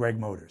called Greg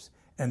Motors.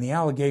 And the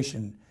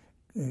allegation,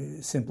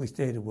 simply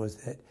stated,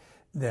 was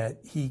that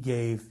he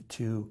gave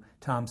to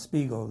Tom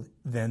Spiegel,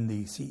 then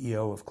the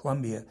CEO of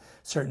Columbia,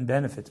 certain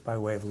benefits by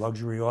way of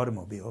luxury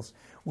automobiles,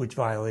 which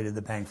violated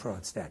the bank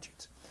fraud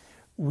statutes.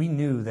 We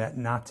knew that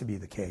not to be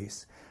the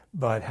case,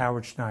 but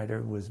Howard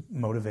Schneider was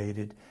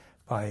motivated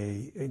by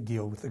a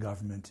deal with the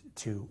government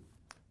to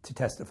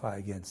testify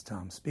against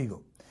Tom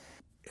Spiegel.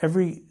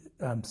 Every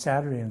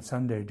Saturday and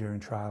Sunday during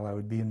trial, I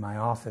would be in my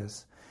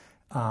office,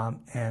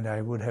 and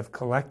I would have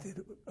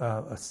collected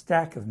a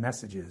stack of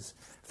messages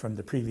from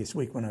the previous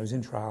week when I was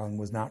in trial and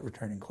was not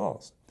returning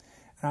calls.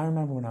 And I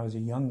remember when I was a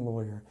young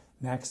lawyer,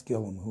 Max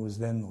Gillum, who was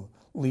then the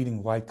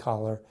leading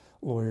white-collar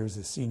lawyers,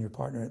 a senior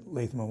partner at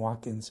Latham &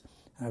 Watkins.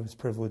 I was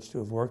privileged to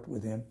have worked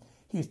with him.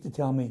 He used to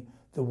tell me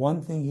the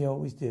one thing he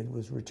always did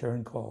was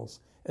return calls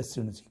as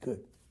soon as he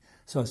could.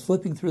 So I was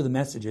flipping through the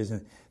messages,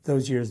 and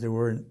those years there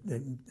weren't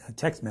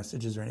text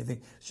messages or anything.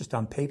 It was just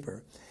on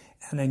paper.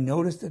 And I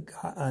noticed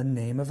a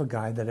name of a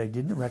guy that I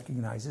didn't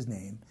recognize his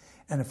name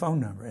and a phone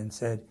number and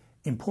said,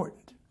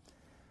 important.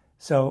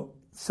 So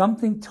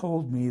something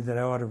told me that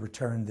I ought to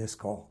return this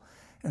call.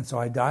 And so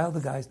I dialed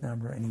the guy's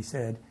number, and he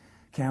said,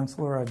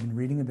 Counselor, I've been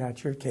reading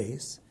about your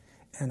case,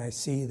 and I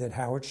see that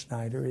Howard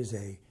Schneider is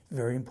a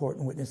very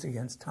important witness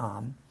against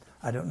Tom.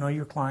 I don't know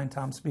your client,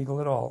 Tom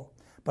Spiegel, at all,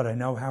 but I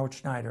know Howard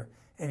Schneider,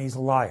 and he's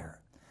a liar.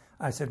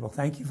 I said, well,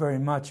 thank you very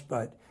much,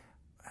 but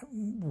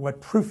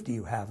what proof do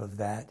you have of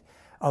that?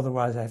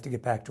 Otherwise, I have to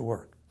get back to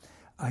work.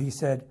 He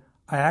said,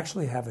 I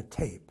actually have a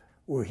tape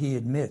where he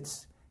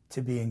admits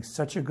to being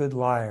such a good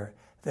liar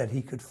that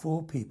he could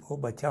fool people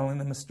by telling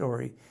them a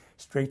story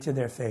straight to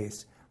their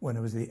face when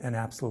it was an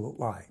absolute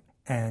lie.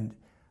 And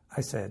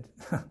I said,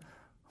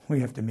 we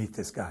have to meet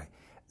this guy.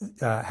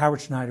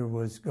 Howard Schneider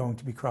was going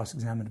to be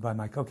cross-examined by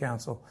my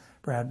co-counsel,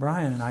 Brad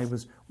Bryan, and I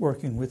was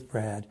working with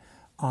Brad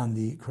on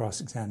the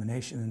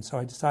cross-examination. And so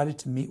I decided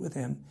to meet with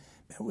him,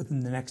 met with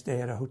him the next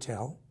day at a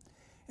hotel,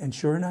 and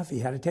sure enough, he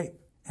had a tape,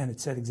 and it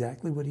said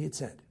exactly what he had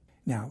said.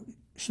 Now,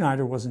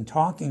 Schneider wasn't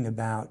talking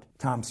about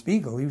Tom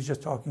Spiegel. He was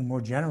just talking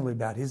more generally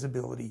about his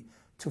ability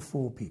to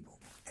fool people.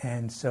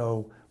 And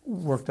so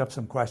worked up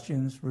some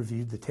questions,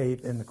 reviewed the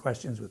tape and the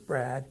questions with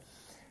Brad.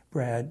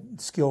 Brad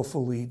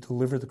skillfully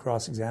delivered the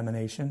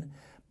cross-examination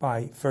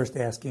by first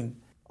asking,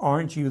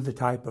 aren't you the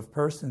type of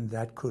person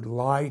that could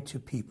lie to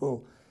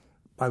people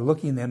by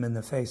looking them in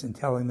the face and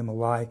telling them a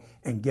lie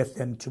and get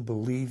them to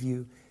believe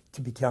you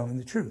to be telling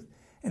the truth?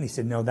 And he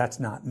said, no, that's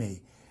not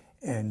me.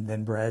 And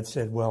then Brad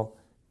said, well,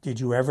 did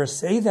you ever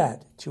say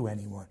that to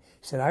anyone?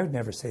 He said, I would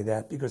never say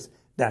that because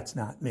that's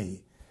not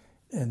me.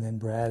 And then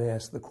Brad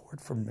asked the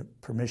court for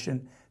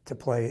permission to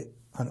play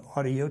an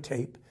audio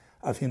tape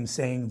of him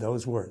saying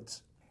those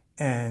words.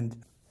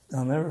 And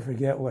I'll never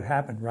forget what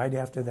happened right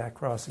after that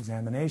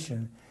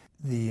cross-examination.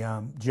 The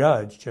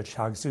Judge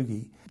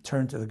Hagsugi,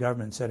 turned to the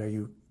government and said, are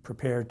you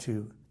prepared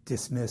to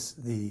dismiss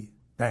the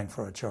bank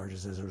fraud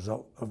charges as a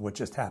result of what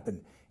just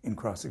happened in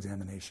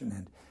cross-examination?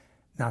 And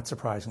not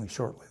surprisingly,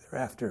 shortly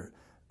thereafter,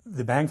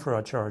 the bank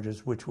fraud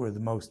charges, which were the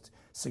most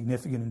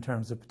significant in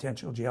terms of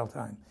potential jail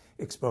time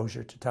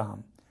exposure to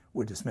Tom,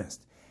 were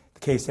dismissed. The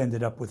case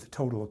ended up with a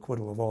total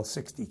acquittal of all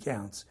 60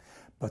 counts,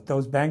 but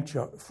those bank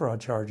fraud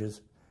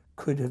charges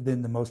could have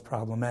been the most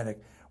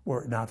problematic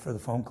were it not for the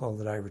phone call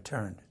that I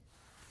returned.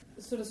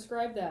 So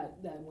describe that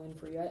win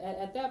for you.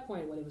 At that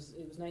point, when it was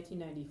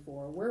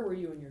 1994, where were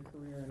you in your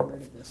career, and where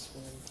did this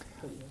win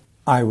put you?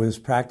 I was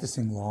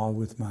practicing law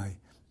with my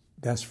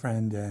best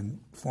friend and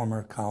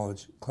former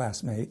college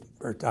classmate,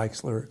 Bert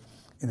Deichsler,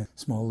 in a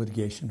small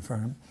litigation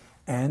firm.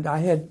 And I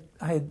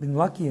had been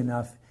lucky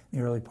enough in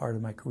the early part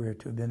of my career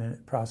to have been a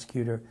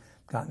prosecutor,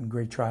 gotten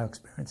great trial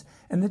experience,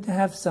 and then to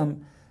have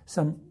some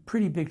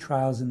pretty big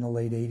trials in the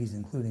late 80s,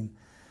 including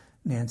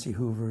Nancy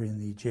Hoover in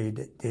the J.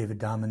 David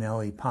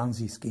Dominelli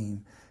Ponzi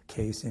scheme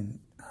case in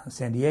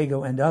San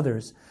Diego and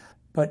others.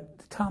 But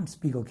the Tom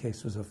Spiegel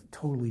case was of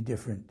totally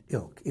different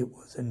ilk. It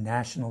was a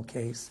national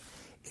case.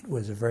 It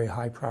was a very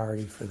high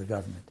priority for the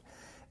government.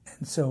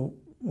 And so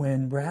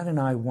when Brad and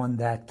I won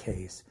that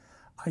case,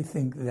 I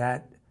think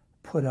that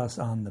put us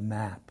on the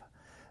map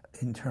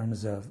in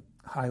terms of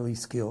highly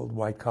skilled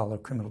white-collar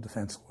criminal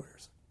defense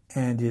lawyers.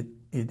 And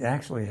it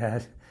actually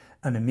had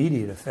an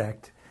immediate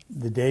effect.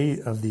 The day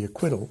of the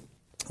acquittal,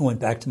 I went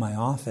back to my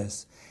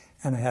office,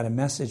 and I had a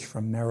message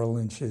from Merrill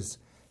Lynch's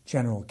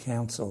general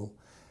counsel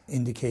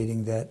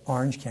indicating that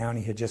Orange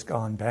County had just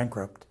gone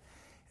bankrupt,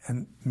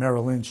 and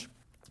Merrill Lynch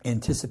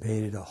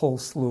anticipated a whole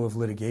slew of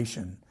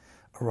litigation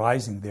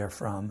arising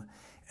therefrom,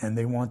 and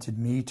they wanted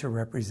me to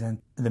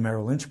represent the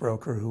Merrill Lynch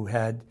broker who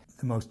had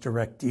the most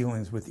direct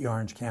dealings with the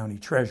Orange County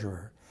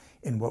treasurer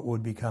in what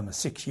would become a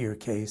 6-year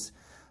case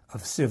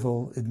of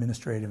civil,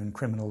 administrative, and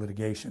criminal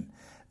litigation.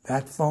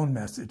 That phone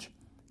message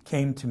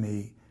came to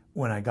me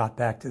when I got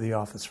back to the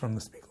office from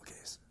the Spiegel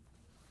case.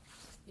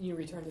 You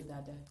returned it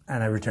that day?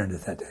 And I returned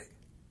it that day.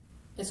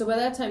 And so by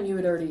that time you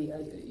had already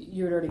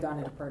gone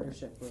into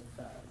partnership with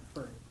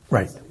Bert.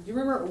 Right. Do you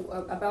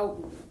remember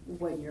about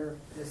what year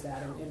was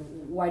that,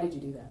 and why did you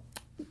do that?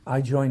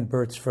 I joined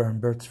Bert's firm.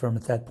 Bert's firm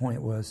at that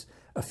point was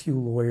a few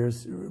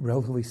lawyers,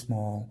 relatively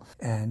small,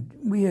 and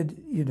we had,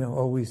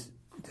 always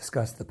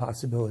discussed the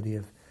possibility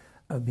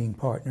of being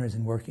partners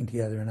and working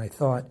together. And I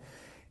thought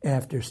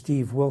after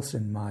Steve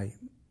Wilson, my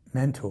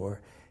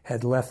mentor,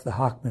 had left the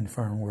Hochman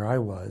firm where I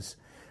was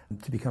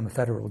to become a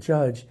federal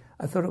judge,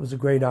 I thought it was a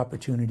great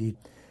opportunity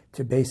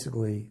to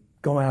basically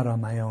go out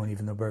on my own,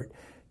 even though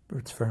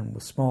Bert's firm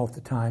was small at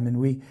the time, and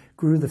we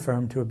grew the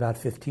firm to about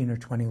 15 or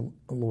 20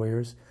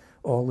 lawyers,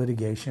 all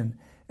litigation,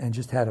 and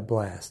just had a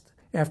blast.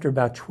 After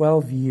about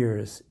 12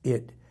 years,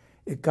 it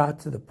got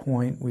to the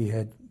point we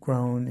had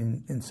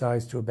grown in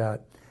size to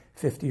about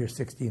 50 or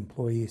 60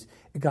 employees.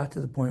 It got to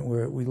the point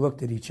where we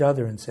looked at each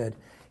other and said,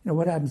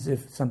 what happens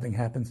if something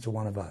happens to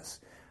one of us?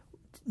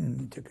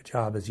 You took a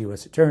job as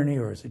U.S. attorney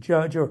or as a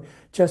judge, or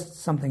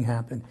just something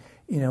happened.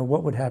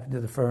 What would happen to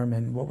the firm,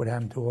 and what would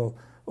happen to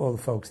all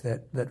the folks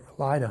that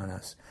relied on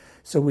us?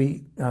 So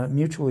we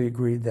mutually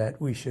agreed that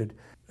we should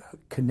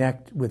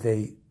connect with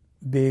a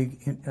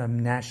big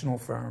national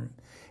firm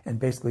and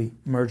basically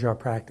merge our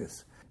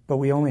practice. But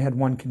we only had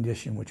one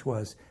condition, which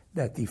was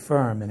that the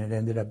firm, and it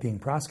ended up being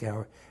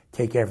Proskauer,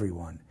 take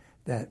everyone.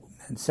 That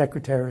and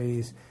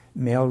secretaries,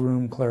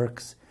 mailroom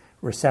clerks,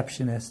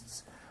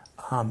 receptionists,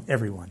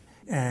 everyone.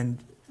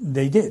 And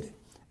they did.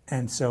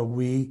 And so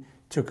we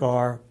took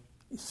our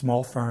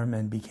small firm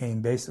and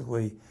became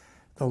basically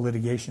the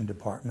litigation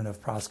department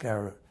of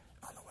Proskauer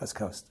on the West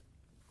Coast.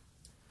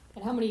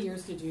 And how many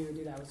years did you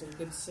do that? Was it a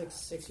good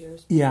six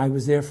years? Yeah, I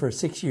was there for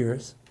 6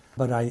 years.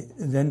 But I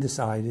then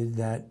decided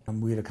that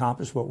we had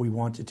accomplished what we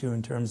wanted to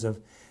in terms of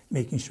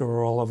making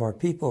sure all of our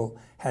people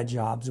had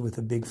jobs with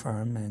a big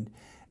firm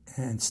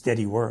and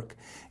steady work,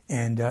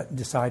 and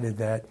decided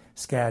that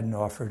Skadden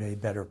offered a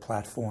better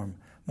platform,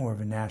 more of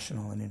a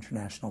national and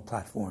international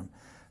platform.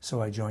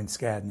 So I joined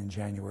Skadden in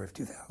January of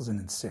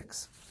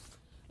 2006.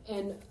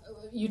 And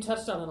you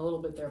touched on it a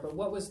little bit there, but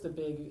what was the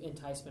big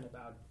enticement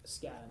about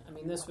Skadden? I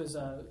mean, this was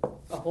a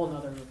whole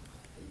nother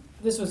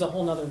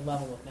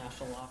level of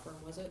national law firm,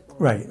 was it? Or?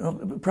 Right.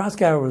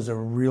 Proskauer was a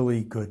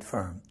really good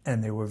firm,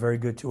 and they were very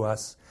good to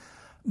us.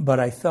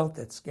 But I felt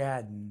that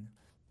Skadden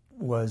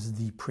was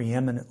the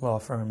preeminent law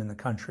firm in the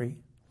country.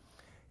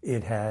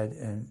 It had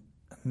an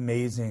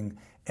amazing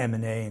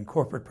M&A and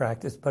corporate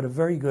practice, but a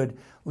very good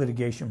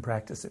litigation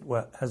practice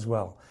as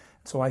well.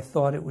 So I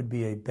thought it would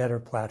be a better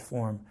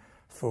platform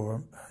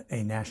for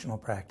a national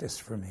practice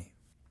for me.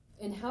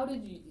 And how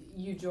did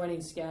you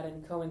joining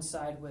Skadden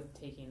coincide with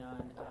taking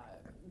on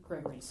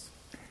Greg Reyes?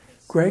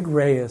 Greg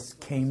Reyes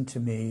came to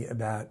me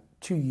about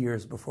 2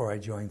 years before I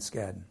joined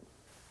Skadden.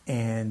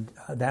 And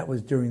that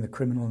was during the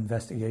criminal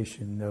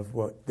investigation of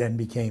what then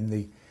became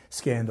the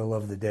scandal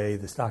of the day,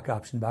 the stock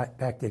option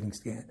backdating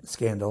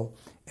scandal.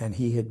 And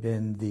he had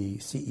been the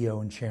CEO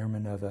and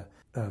chairman of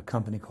a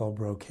company called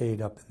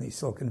Brocade up in the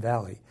Silicon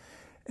Valley.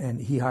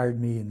 And he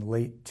hired me in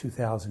late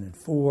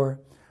 2004.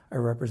 I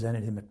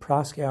represented him at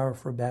Proskauer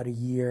for about a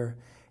year.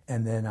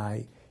 And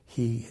then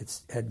he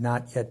had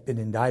not yet been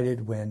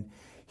indicted when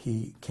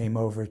he came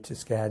over to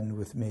Skadden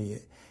with me,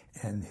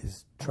 and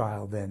his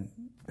trial then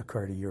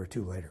occurred a year or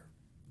two later.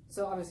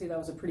 So obviously that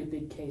was a pretty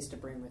big case to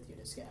bring with you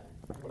to Skadden.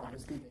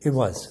 It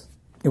was.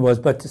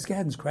 But to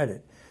Skadden's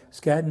credit,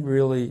 Skadden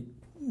really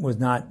was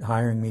not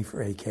hiring me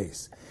for a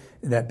case.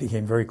 That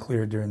became very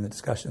clear during the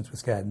discussions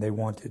with Skadden. They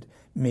wanted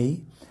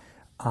me,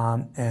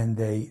 and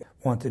they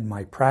wanted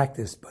my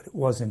practice, but it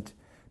wasn't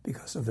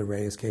because of the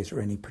Reyes case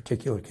or any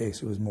particular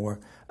case. It was more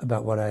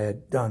about what I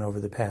had done over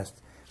the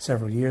past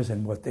several years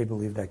and what they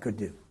believed I could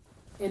do.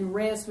 And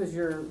Reyes was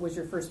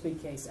your first big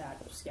case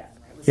at Skadden,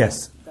 right?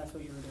 Yes. That's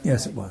what you were doing.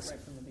 Yes, right, it was. Right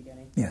from the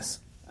beginning. Yes.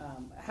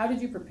 How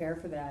did you prepare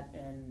for that,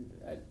 and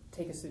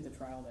take us through the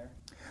trial there?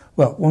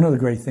 Well, one of the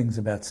great things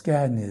about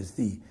Skadden is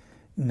the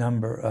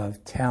number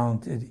of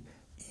talented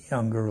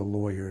younger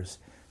lawyers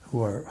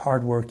who are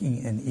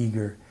hardworking and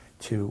eager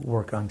to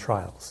work on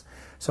trials.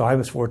 So I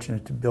was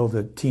fortunate to build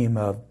a team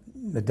of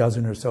a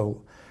dozen or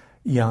so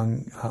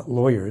young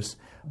lawyers,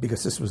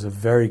 because this was a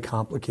very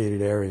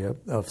complicated area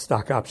of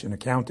stock option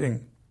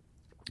accounting.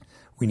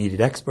 We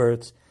needed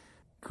experts.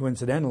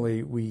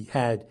 Coincidentally, we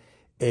had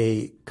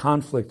a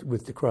conflict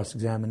with the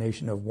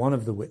cross-examination of one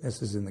of the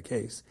witnesses in the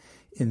case,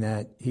 in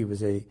that he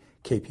was a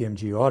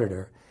KPMG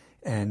auditor,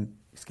 and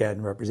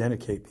Skadden represented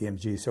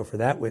KPMG. So for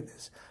that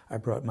witness, I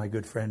brought my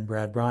good friend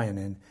Brad Bryan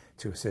in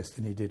to assist,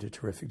 and he did a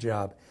terrific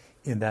job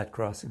in that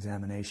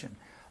cross-examination.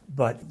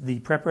 But the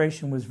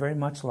preparation was very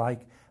much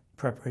like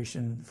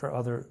preparation for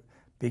other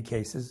big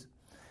cases.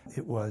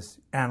 It was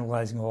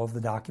analyzing all of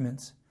the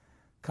documents,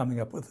 coming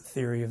up with a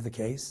theory of the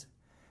case,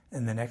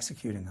 and then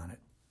executing on it.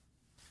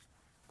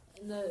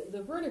 And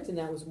the verdict in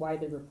that was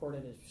widely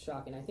reported as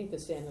shocking. I think the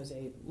San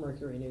Jose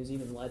Mercury News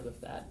even led with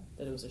that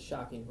it was a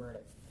shocking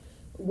verdict.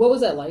 What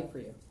was that like for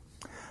you?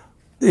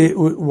 It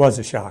was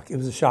a shock. It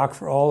was a shock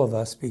for all of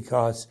us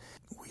because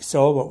we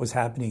saw what was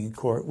happening in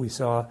court. We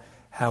saw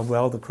how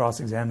well the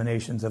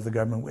cross-examinations of the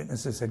government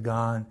witnesses had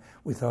gone.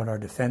 We thought our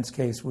defense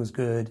case was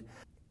good.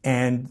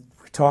 And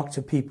we talked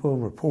to people,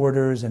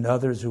 reporters and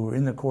others who were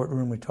in the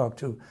courtroom. We talked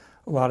to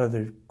a lot of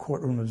the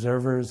courtroom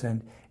observers,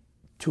 and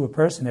to a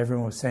person,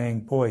 everyone was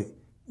saying, boy,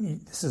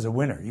 this is a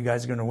winner. You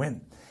guys are going to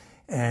win.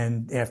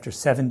 And after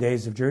 7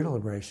 days of jury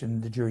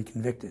deliberation, the jury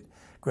convicted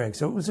Greg.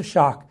 So it was a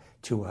shock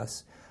to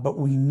us. But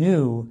we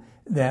knew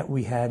that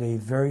we had a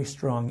very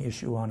strong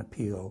issue on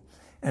appeal,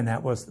 and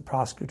that was the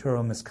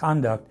prosecutorial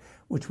misconduct,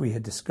 which we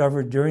had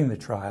discovered during the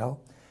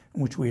trial,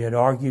 which we had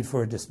argued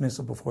for a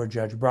dismissal before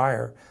Judge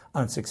Breyer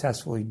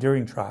unsuccessfully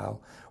during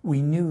trial.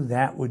 We knew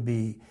that would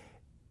be,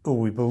 or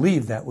we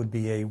believed that would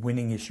be, a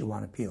winning issue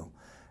on appeal.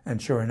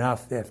 And sure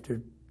enough,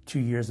 after 2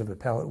 years of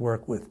appellate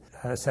work with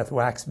Seth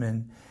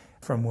Waxman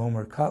from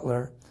Wilmer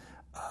Cutler,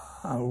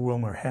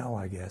 Wilmer Hell,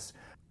 I guess,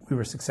 we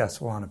were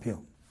successful on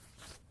appeal.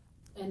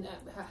 And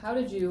how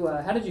did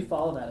you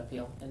follow that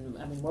appeal? And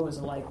I mean, what was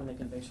it like when the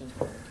convictions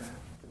were overturned?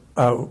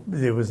 Oh,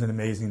 it was an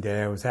amazing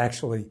day. I was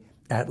actually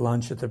at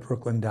lunch at the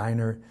Brooklyn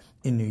Diner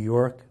in New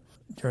York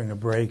during a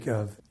break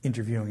of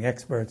interviewing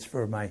experts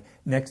for my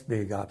next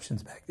big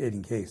options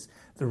backdating case,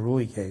 the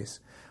Ruley case,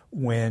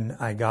 when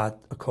I got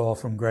a call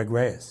from Greg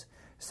Reyes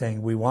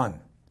saying we won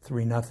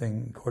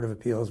 3-0 Court of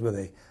Appeals with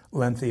a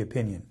lengthy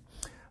opinion.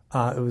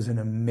 It was an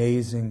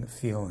amazing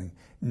feeling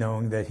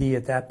knowing that he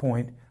at that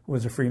point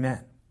was a free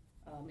man.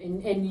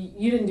 And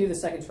you didn't do the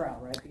second trial,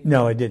 right?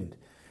 No, I didn't.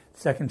 The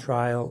second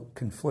trial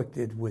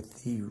conflicted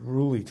with the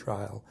Ruley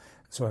trial,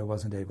 so I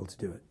wasn't able to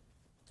do it.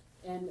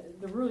 And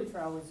the Ruley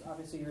trial was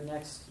obviously your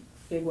next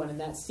big one, and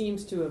that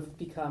seems to have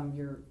become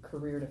your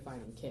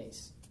career-defining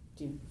case.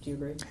 Do you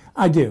agree?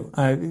 I do.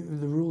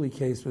 The Ruley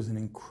case was an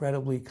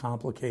incredibly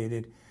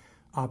complicated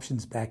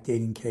options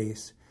backdating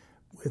case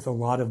with a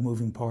lot of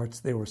moving parts.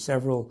 There were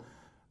several,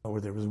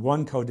 or there was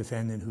one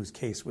co-defendant whose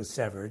case was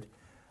severed,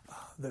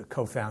 the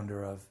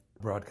co-founder of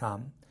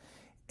Broadcom.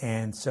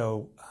 And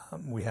so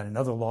we had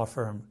another law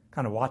firm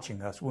kind of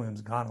watching us, Williams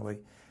 & Connolly,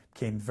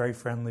 became very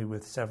friendly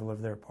with several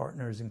of their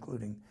partners,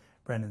 including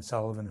Brendan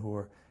Sullivan, who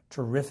were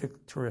terrific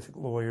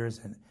lawyers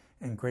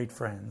and great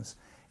friends.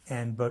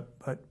 But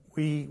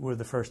we were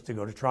the first to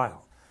go to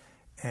trial.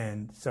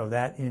 And so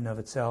that in and of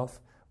itself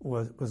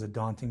was a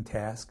daunting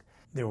task.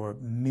 There were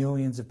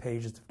millions of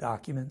pages of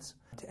documents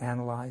to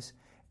analyze,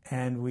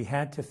 and we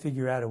had to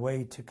figure out a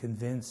way to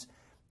convince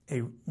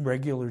a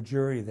regular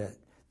jury that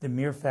the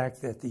mere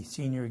fact that the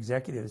senior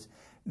executives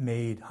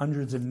made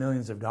hundreds of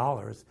millions of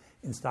dollars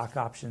in stock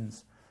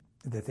options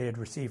that they had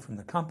received from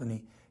the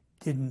company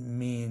didn't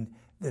mean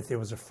that there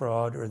was a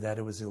fraud or that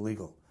it was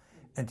illegal.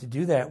 And to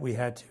do that, we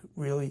had to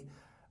really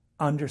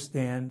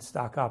understand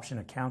stock option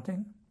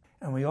accounting,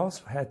 and we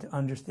also had to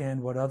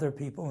understand what other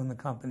people in the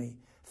company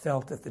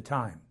felt at the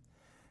time.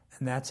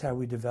 And that's how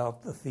we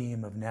developed the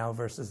theme of now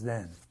versus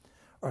then.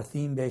 Our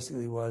theme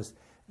basically was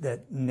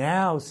that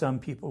now some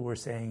people were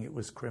saying it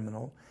was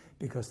criminal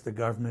because the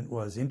government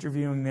was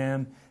interviewing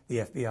them, the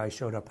FBI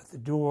showed up at the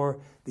door,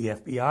 the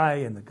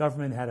FBI and the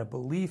government had a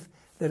belief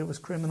that it was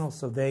criminal,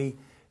 so they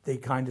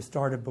kind of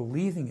started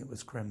believing it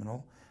was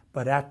criminal.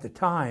 But at the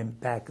time,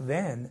 back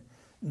then,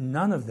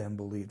 none of them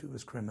believed it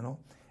was criminal.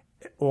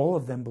 All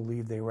of them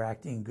believed they were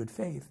acting in good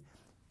faith,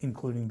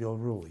 including Bill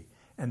Ruley.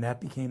 And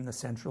that became the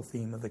central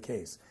theme of the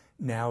case,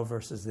 now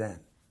versus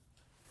then.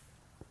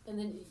 And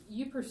then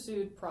you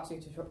pursued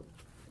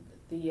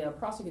the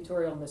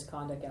prosecutorial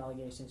misconduct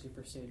allegations you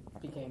pursued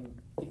became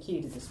the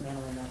key to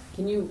dismantling that.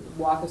 Can you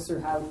walk us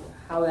through how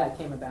that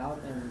came about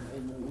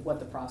and what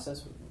the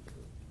process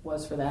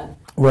was for that?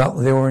 Well,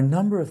 there were a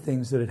number of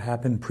things that had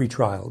happened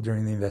pre-trial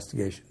during the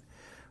investigation,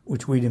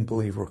 which we didn't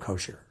believe were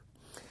kosher.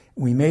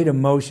 We made a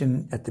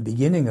motion at the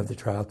beginning of the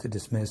trial to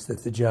dismiss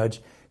that the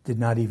judge did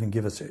not even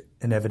give us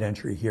an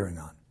evidentiary hearing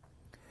on.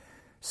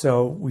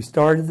 So we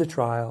started the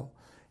trial,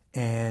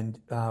 and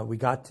we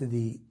got to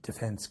the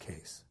defense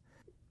case.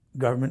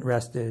 Government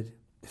rested.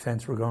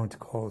 Defense were going to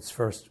call its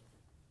first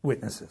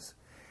witnesses.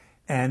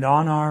 And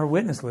on our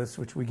witness list,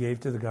 which we gave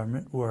to the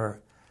government,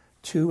 were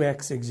 2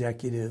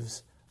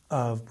 ex-executives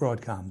of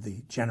Broadcom,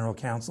 the general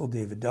counsel,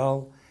 David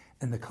Dull,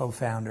 and the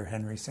co-founder,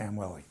 Henry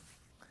Samueli.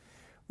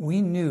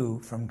 We knew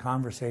from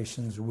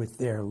conversations with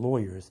their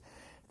lawyers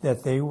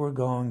that they were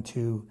going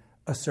to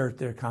assert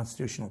their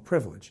constitutional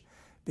privilege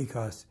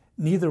because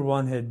neither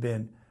one had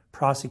been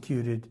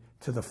prosecuted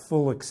to the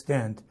full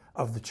extent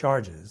of the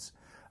charges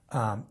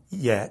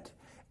yet,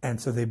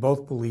 and so they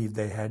both believed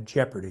they had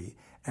jeopardy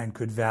and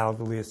could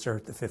validly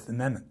assert the Fifth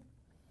Amendment.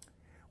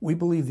 We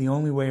believed the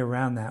only way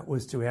around that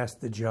was to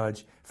ask the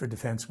judge for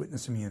defense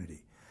witness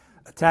immunity,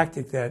 a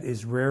tactic that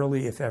is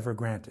rarely, if ever,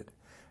 granted.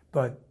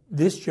 But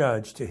this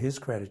judge, to his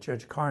credit,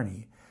 Judge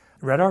Carney,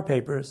 read our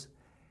papers,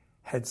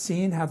 had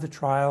seen how the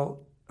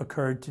trial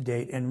occurred to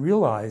date, and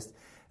realized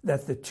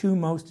that the 2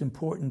 most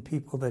important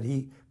people that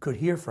he could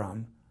hear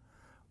from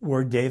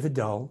were David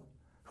Dull,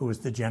 who was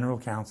the general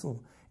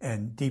counsel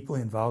and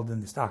deeply involved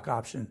in the stock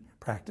option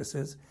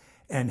practices,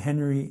 and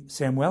Henry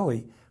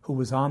Samueli, who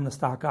was on the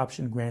stock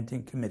option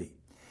granting committee.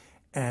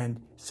 And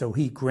so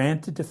he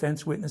granted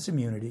defense witness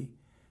immunity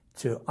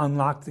to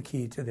unlock the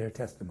key to their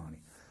testimony.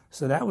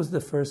 So that was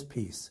the first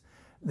piece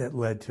that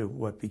led to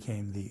what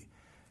became the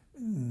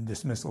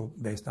dismissal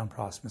based on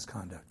process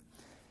misconduct.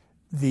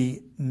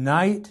 The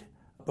night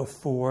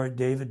before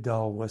David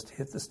Dull was to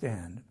hit the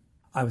stand,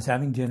 I was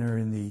having dinner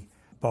in the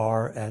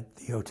bar at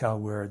the hotel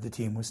where the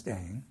team was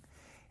staying,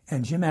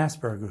 and Jim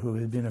Asperger, who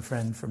had been a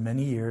friend for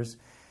many years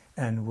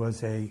and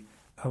was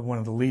one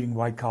of the leading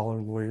white-collar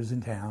lawyers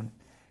in town,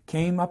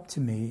 came up to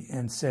me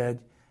and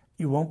said,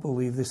 "You won't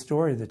believe the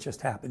story that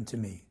just happened to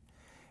me."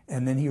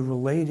 And then he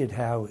related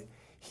how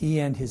he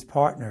and his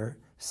partner,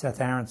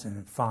 Seth Aronson,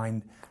 a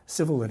fine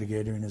civil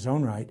litigator in his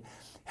own right,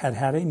 had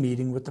had a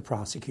meeting with the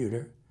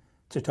prosecutor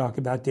to talk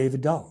about David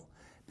Dull,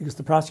 because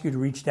the prosecutor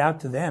reached out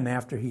to them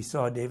after he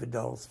saw David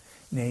Dull's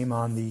name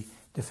on the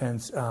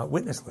defense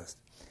witness list.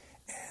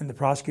 And the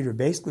prosecutor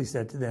basically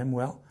said to them,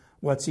 well,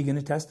 what's he going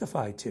to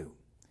testify to?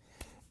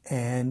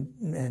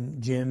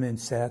 and Jim and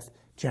Seth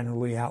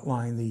generally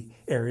outlined the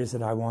areas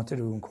that I wanted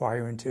to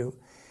inquire into.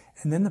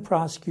 And then the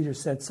prosecutor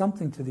said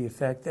something to the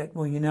effect that,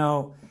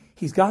 well,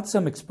 he's got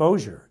some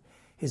exposure.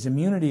 His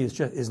immunity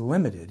is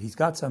limited. He's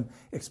got some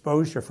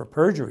exposure for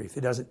perjury if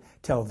he doesn't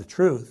tell the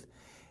truth.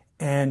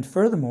 And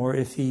furthermore,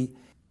 if he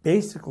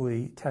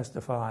basically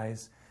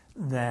testifies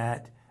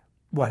that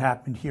what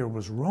happened here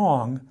was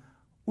wrong,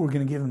 we're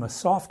going to give him a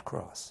soft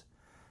cross.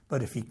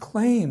 But if he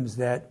claims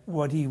that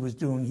what he was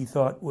doing he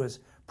thought was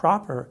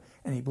proper,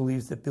 and he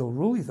believes that Bill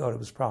Ruley thought it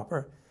was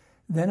proper,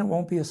 then it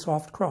won't be a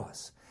soft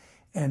cross.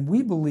 And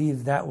we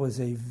believe that was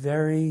a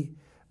very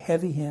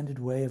heavy-handed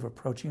way of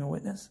approaching a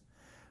witness.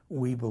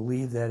 We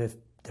believe that if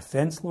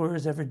defense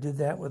lawyers ever did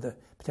that with a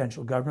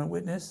potential government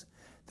witness,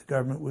 the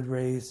government would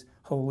raise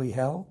holy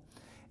hell.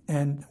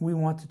 And we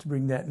wanted to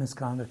bring that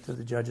misconduct to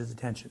the judge's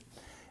attention.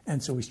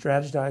 And so we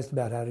strategized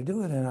about how to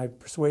do it, and I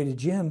persuaded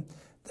Jim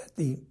that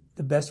the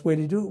best way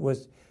to do it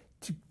was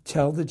to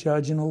tell the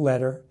judge in a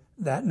letter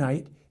that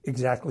night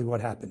exactly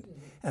what happened.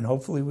 And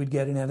hopefully we'd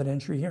get an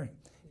evidentiary hearing.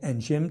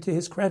 And Jim, to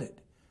his credit,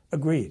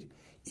 agreed,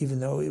 even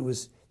though it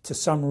was to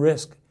some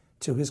risk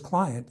to his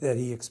client that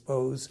he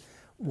expose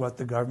what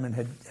the government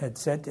had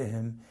said to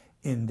him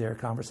in their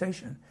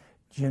conversation.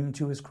 Jim,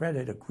 to his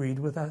credit, agreed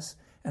with us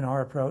and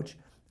our approach,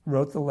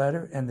 wrote the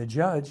letter, and the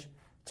judge,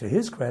 to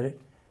his credit,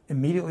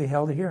 immediately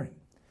held a hearing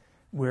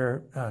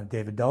where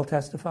David Dull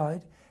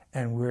testified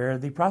and where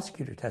the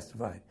prosecutor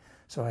testified.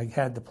 So I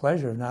had the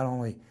pleasure of not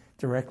only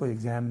directly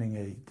examining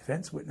a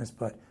defense witness,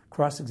 but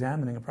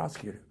cross-examining a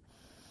prosecutor.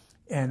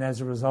 And as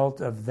a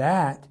result of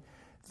that,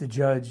 the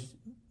judge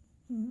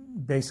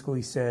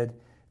basically said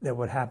that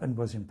what happened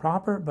was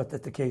improper, but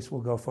that the case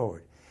will go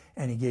forward.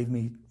 And he gave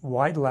me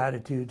wide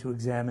latitude to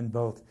examine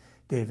both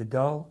David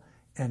Dull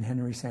and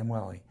Henry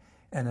Samueli.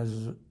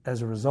 And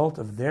as a result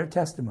of their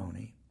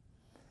testimony,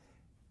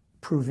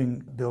 proving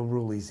Bill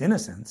Ruley's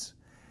innocence,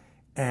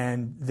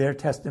 and their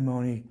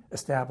testimony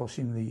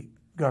establishing the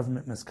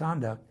government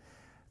misconduct,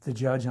 the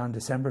judge on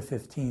December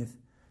 15th,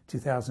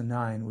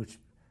 2009, which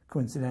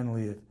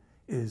coincidentally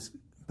is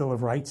Bill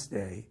of Rights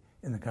Day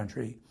in the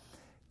country,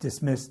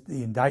 dismissed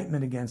the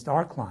indictment against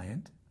our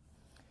client.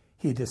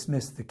 He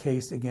dismissed the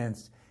case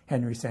against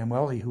Henry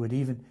Samueli, who had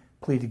even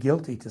pleaded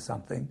guilty to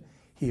something.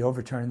 He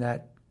overturned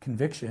that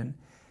conviction.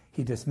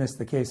 He dismissed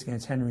the case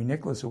against Henry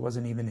Nicholas, who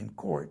wasn't even in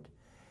court.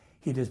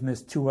 He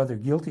dismissed 2 other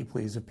guilty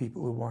pleas of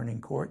people who weren't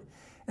in court.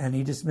 And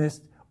he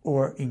dismissed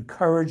or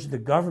encouraged the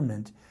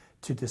government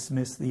to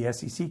dismiss the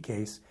SEC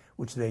case,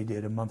 which they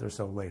did a month or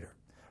so later,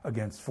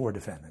 against 4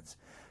 defendants.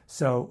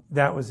 So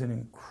that was an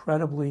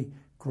incredibly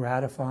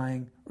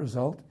gratifying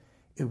result.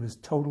 It was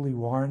totally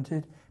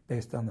warranted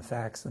based on the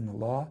facts and the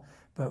law,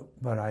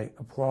 but I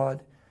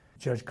applaud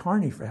Judge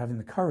Carney for having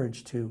the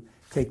courage to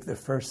take the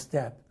first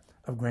step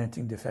of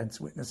granting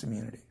defense witness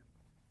immunity.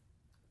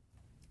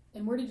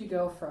 And where did you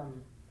go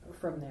from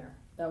there?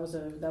 That was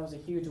a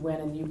huge win,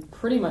 and you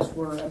pretty much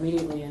were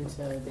immediately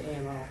into the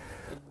AMO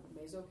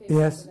Meso case.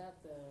 Yes.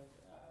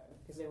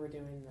 Because they were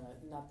doing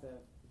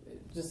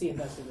just the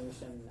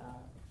investigation.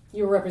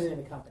 You were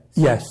representing the company.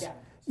 So Yes. Yeah.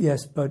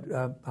 Yes, but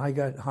I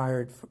got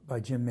hired by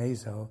Jim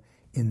Meso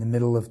in the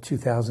middle of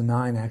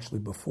 2009, actually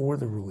before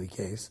the Ruley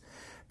case.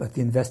 But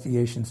the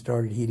investigation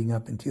started heating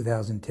up in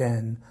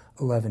 2010,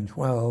 11,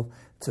 12,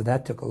 so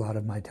that took a lot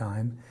of my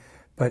time.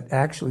 But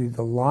actually,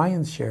 the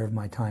lion's share of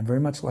my time, very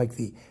much like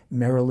the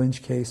Merrill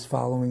Lynch case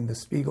following the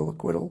Spiegel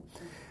acquittal,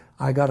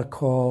 I got a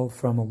call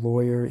from a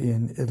lawyer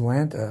in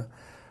Atlanta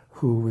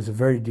who was a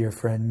very dear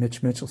friend,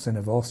 Mitch Mitchelson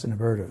of Alston &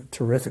 Bird, a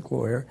terrific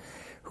lawyer,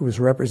 who was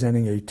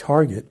representing a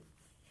target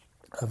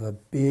of a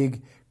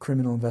big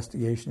criminal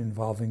investigation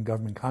involving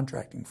government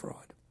contracting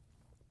fraud.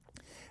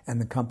 And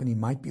the company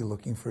might be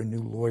looking for a new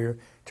lawyer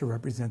to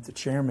represent the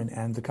chairman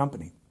and the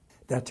company.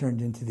 That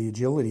turned into the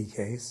Agility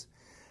case,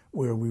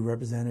 where we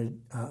represented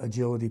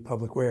Agility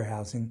Public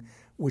Warehousing,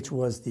 which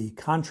was the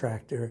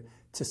contractor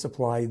to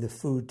supply the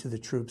food to the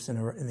troops in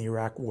the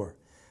Iraq War.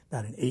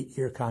 About an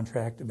 8-year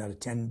contract, about a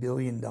 $10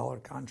 billion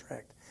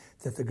contract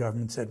that the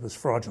government said was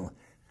fraudulent.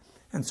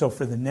 And so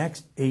for the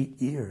next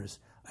 8 years,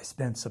 I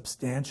spent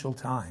substantial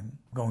time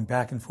going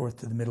back and forth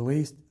to the Middle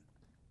East,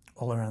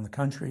 all around the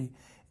country,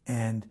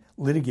 and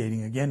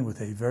litigating, again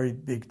with a very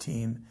big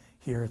team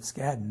here at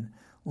Skadden,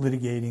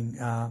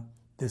 litigating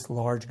this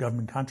large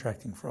government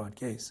contracting fraud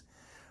case,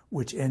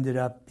 which ended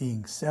up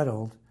being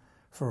settled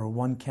for a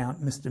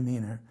 1-count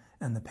misdemeanor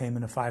and the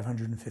payment of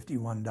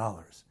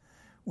 $551,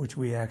 which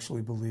we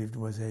actually believed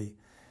was a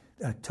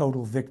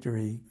total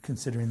victory,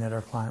 considering that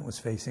our client was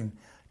facing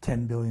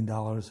 $10 billion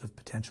of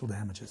potential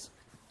damages.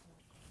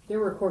 There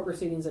were court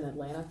proceedings in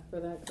Atlanta for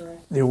that,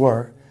 correct? There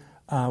were.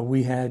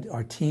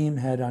 Our team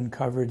had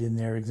uncovered in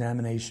their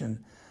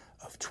examination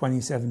of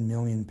 27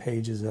 million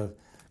pages of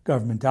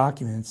government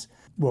documents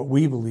what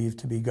we believe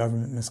to be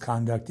government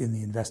misconduct in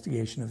the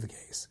investigation of the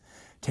case,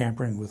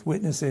 tampering with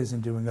witnesses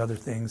and doing other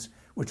things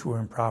which were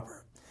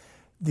improper.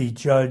 The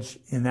judge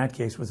in that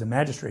case was a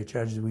magistrate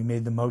judge. We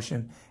made the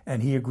motion,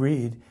 and he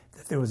agreed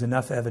that there was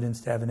enough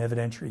evidence to have an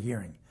evidentiary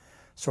hearing.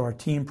 So our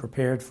team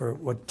prepared for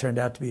what turned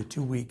out to be a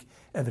 2-week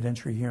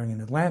evidentiary hearing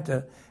in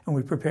Atlanta, and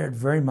we prepared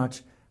very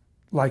much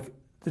like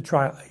the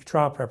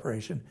trial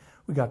preparation.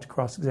 We got to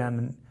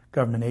cross-examine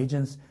government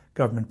agents,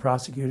 government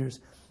prosecutors,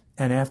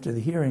 and after the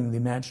hearing, the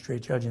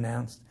magistrate judge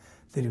announced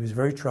that he was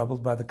very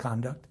troubled by the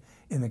conduct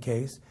in the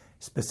case,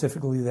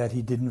 specifically that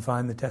he didn't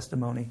find the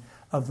testimony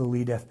of the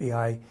lead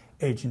FBI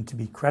agent to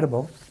be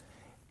credible,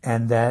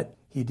 and that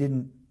he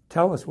didn't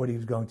tell us what he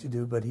was going to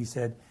do, but he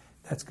said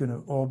that's going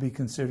to all be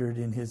considered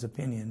in his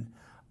opinion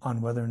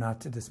on whether or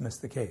not to dismiss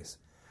the case.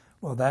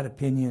 Well, that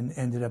opinion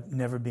ended up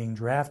never being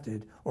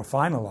drafted or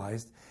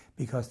finalized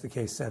because the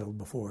case settled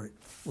before it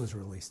was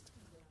released.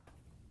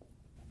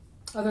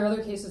 Are there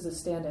other cases that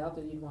stand out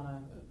that you'd want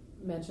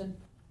to mention?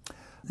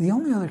 The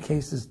only other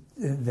cases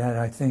that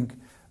I think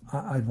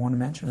I'd want to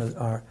mention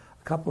are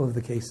a couple of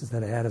the cases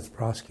that I had as a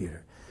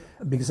prosecutor,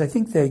 because I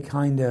think they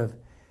kind of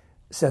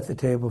set the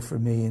table for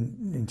me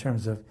in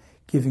terms of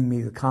giving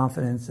me the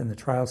confidence and the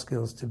trial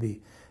skills to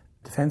be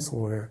a defense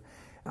lawyer.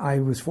 I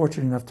was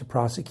fortunate enough to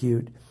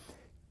prosecute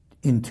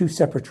in 2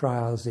 separate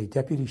trials a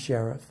deputy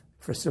sheriff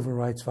for civil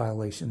rights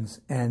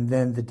violations, and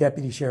then the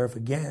deputy sheriff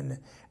again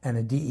and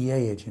a DEA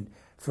agent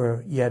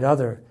for yet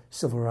other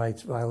civil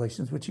rights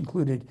violations, which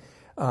included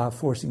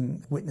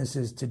forcing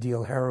witnesses to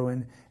deal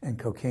heroin and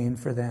cocaine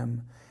for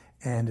them,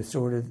 and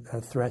assorted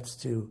threats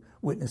to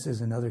witnesses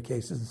in other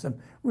cases, and some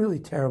really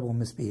terrible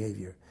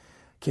misbehavior.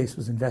 The case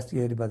was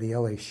investigated by the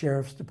LA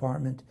Sheriff's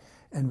Department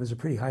and was a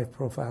pretty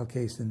high-profile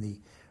case in the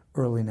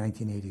early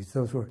 1980s.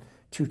 Those were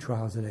 2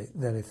 trials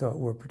that I thought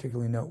were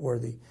particularly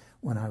noteworthy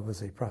when I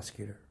was a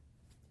prosecutor.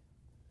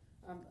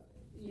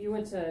 You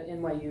went to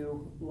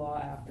NYU Law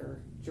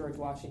after George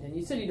Washington.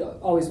 You said you'd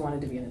always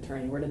wanted to be an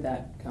attorney. Where did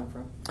that come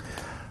from?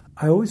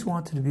 I always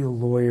wanted to be a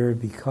lawyer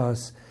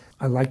because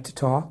I like to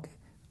talk,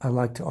 I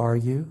like to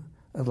argue,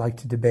 I like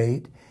to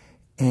debate,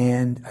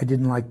 and I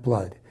didn't like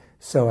blood.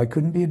 So I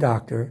couldn't be a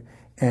doctor,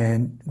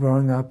 and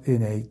growing up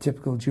in a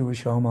typical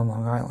Jewish home on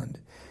Long Island,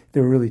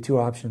 there were really 2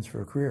 options for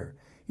a career,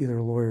 either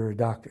a lawyer or a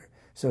doctor.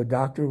 So a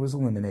doctor was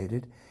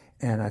eliminated,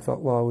 and I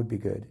thought law would be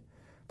good.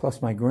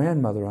 Plus my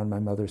grandmother on my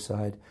mother's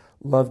side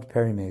loved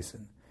Perry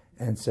Mason,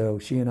 and so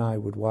she and I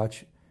would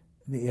watch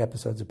the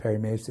episodes of Perry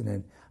Mason,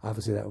 and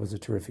obviously that was a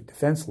terrific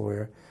defense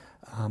lawyer.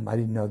 I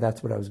didn't know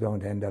that's what I was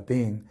going to end up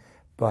being,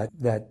 but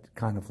that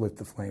kind of lit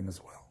the flame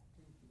as well.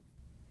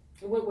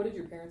 What did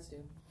your parents do?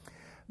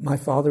 My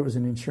father was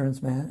an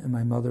insurance man, and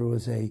my mother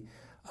was a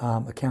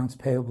accounts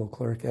payable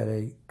clerk at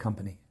a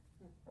company.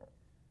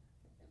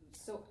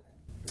 So,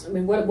 I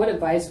mean, what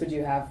advice would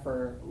you have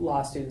for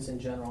law students in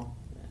general,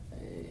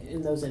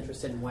 in those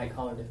interested in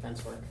white-collar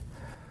defense work?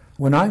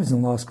 When I was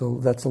in law school,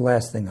 that's the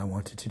last thing I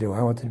wanted to do.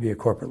 I wanted to be a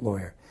corporate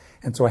lawyer.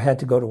 And so I had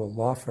to go to a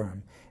law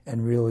firm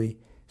and really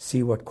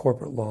see what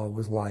corporate law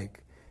was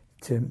like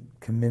to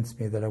convince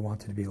me that I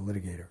wanted to be a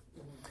litigator.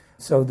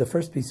 So the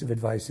first piece of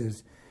advice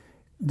is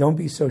don't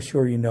be so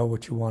sure you know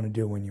what you want to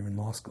do when you're in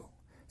law school.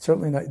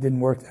 Certainly it didn't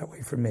work that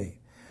way for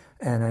me.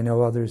 And I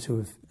know others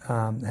who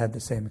have had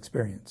the same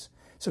experience.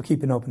 So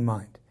keep an open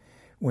mind.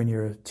 When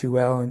you're a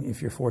 2L and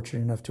if you're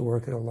fortunate enough to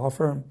work at a law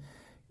firm,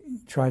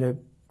 try to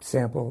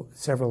sample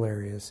several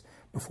areas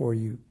before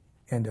you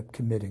end up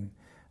committing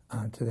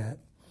to that.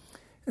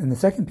 And the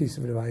second piece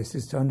of advice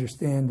is to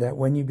understand that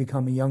when you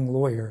become a young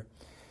lawyer,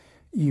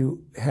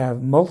 you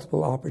have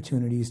multiple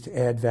opportunities to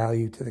add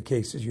value to the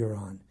cases you're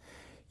on.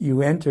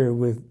 You enter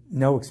with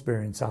no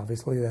experience,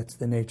 obviously. That's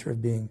the nature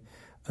of being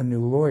a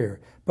new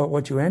lawyer. But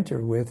what you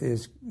enter with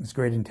is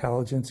great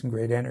intelligence and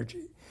great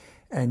energy.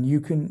 And you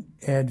can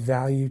add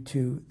value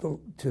to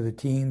the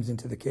teams and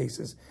to the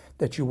cases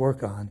that you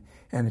work on.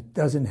 And it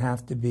doesn't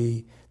have to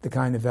be the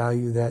kind of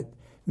value that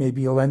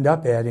maybe you'll end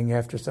up adding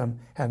after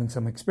having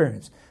some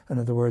experience. In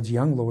other words,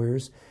 young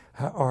lawyers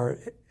are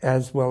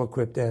as well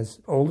equipped as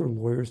older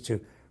lawyers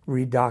to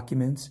read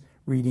documents,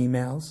 read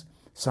emails,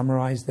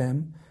 summarize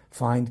them,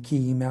 find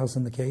key emails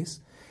in the case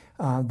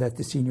that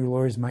the senior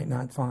lawyers might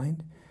not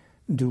find,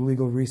 do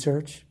legal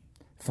research,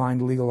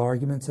 find legal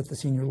arguments that the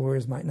senior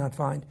lawyers might not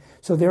find.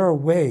 So there are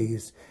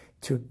ways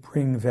to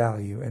bring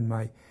value. And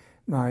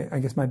I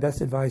guess my best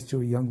advice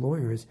to a young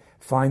lawyer is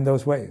find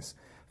those ways.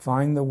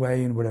 Find the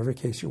way in whatever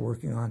case you're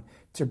working on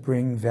to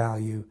bring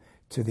value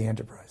to the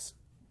enterprise.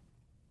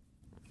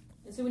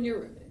 And so when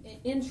you're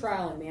in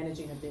trial and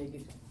managing a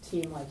big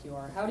team like you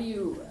are, how do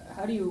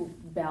you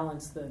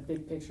balance the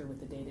big picture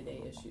with the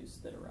day-to-day issues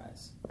that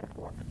arise?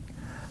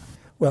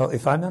 Well,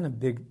 if I'm on a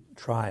big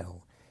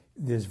trial,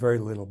 there's very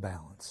little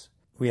balance.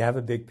 We have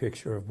a big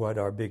picture of what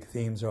our big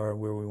themes are and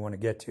where we want to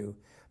get to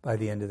by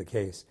the end of the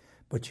case,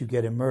 but you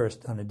get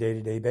immersed on a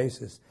day-to-day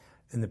basis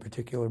in the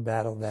particular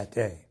battle that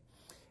day.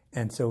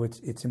 And so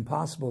it's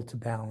impossible to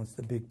balance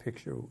the big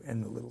picture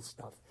and the little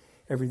stuff.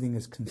 Everything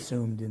is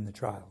consumed in the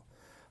trial.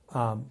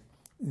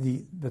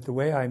 But the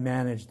way I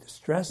manage the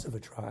stress of a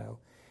trial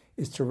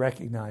is to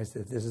recognize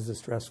that this is a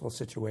stressful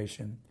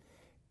situation.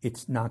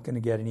 It's not going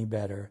to get any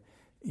better.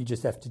 You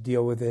just have to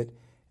deal with it,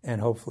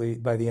 and hopefully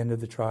by the end of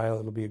the trial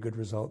it'll be a good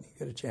result and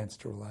you get a chance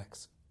to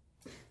relax.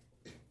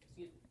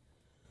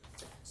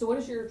 So what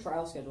is your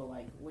trial schedule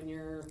like when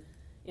you're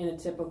in a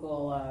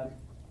typical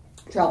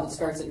trial that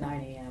starts at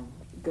 9 a.m.,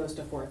 goes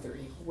to 4:30?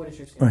 What is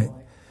your schedule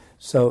like?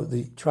 So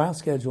the trial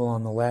schedule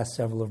on the last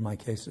several of my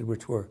cases,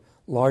 which were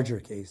larger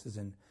cases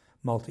and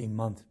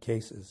multi-month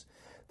cases,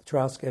 the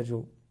trial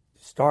schedule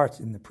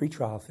starts in the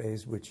pretrial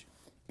phase, which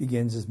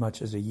begins as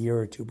much as a year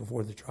or two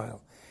before the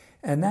trial.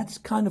 And that's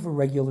kind of a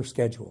regular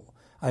schedule.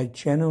 I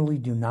generally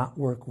do not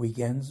work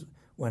weekends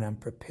when I'm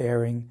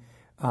preparing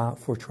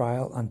for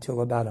trial until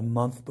about a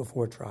month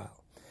before trial.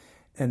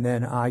 And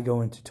then I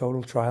go into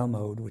total trial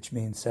mode, which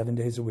means 7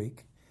 days a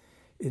week.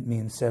 It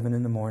means 7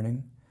 in the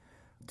morning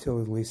till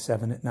at least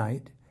 7 at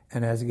night.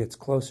 And as it gets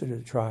closer to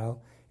the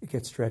trial, it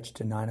gets stretched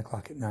to 9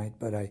 o'clock at night,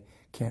 but I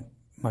can't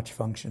much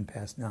function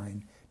past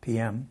 9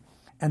 p.m.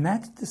 And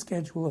that's the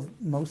schedule of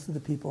most of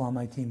the people on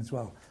my team as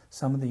well.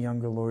 Some of the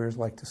younger lawyers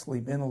like to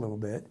sleep in a little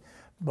bit,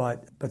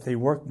 but they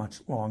work much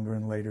longer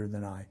and later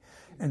than I.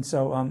 And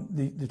so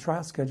the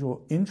trial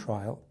schedule in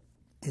trial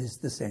is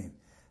the same.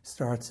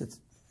 Starts at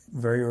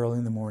very early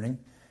in the morning,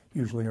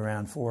 usually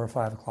around 4 or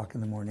 5 o'clock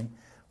in the morning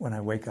when I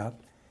wake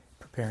up,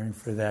 preparing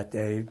for that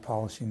day,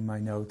 polishing my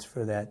notes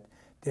for that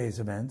day's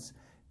events.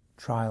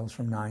 Trials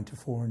from 9 to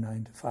 4,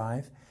 9 to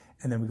 5.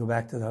 And then we go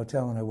back to the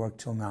hotel and I work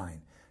till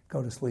 9.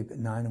 Go to sleep at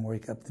 9 and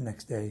wake up the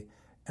next day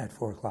at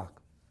 4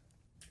 o'clock.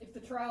 If the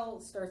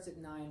trial starts at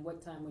 9,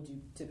 what time would you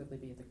typically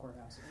be at the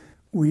courthouse?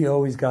 We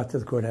always got to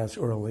the courthouse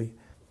early.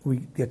 We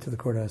get to the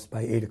courthouse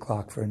by 8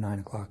 o'clock for a 9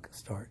 o'clock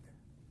start.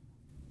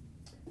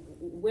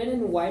 When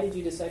and why did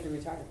you decide to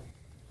retire?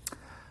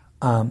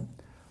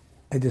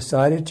 I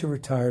decided to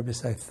retire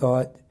because I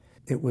thought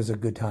it was a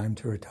good time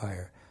to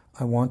retire.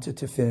 I wanted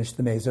to finish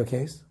the Meso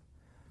case.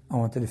 I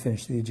wanted to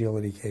finish the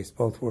agility case.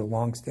 Both were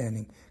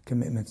long-standing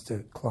commitments to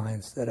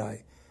clients that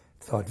I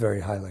thought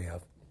very highly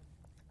of.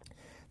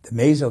 The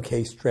Meso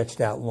case stretched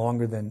out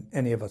longer than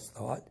any of us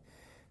thought.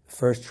 The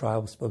first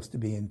trial was supposed to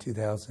be in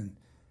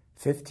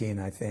 2015,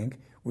 I think.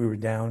 We were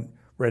down,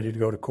 ready to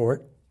go to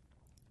court.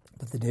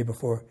 But the day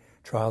before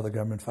trial, the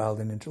government filed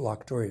an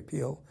interlocutory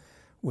appeal,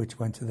 which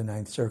went to the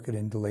Ninth Circuit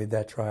and delayed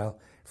that trial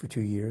for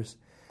 2 years.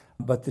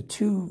 But the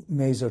two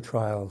Meso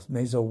trials,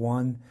 Meso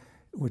 1,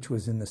 which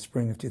was in the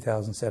spring of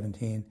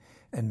 2017,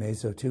 and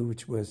Meso 2,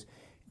 which was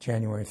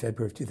January and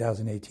February of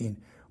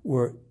 2018,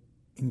 were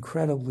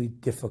incredibly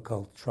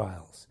difficult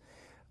trials.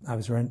 I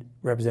was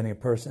representing a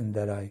person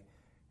that I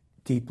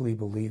deeply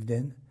believed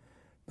in,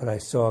 but I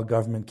saw a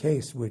government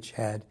case which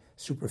had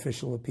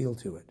superficial appeal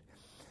to it.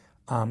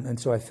 And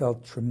so I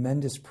felt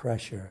tremendous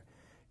pressure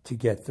to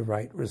get the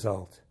right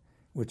result,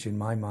 which in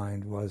my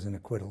mind was an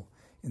acquittal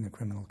in the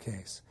criminal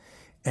case.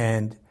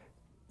 And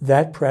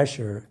that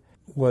pressure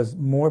was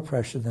more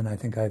pressure than I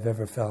think I've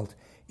ever felt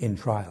in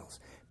trials.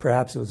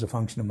 Perhaps it was a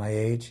function of my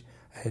age.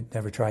 I had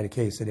never tried a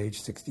case at age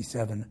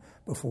 67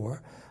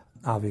 before,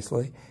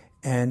 obviously.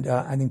 And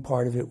I think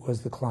part of it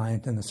was the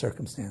client and the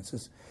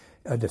circumstances.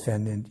 A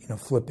defendant,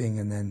 flipping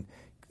and then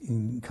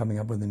coming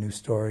up with a new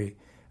story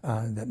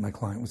that my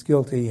client was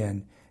guilty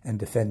and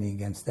defending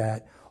against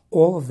that.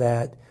 All of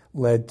that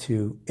led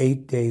to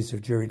 8 days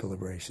of jury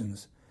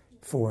deliberations,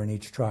 4 in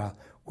each trial,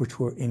 which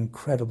were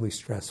incredibly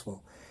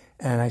stressful.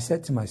 And I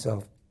said to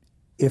myself,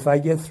 if I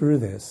get through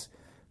this,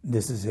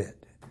 this is it.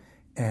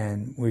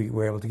 And we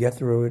were able to get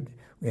through it.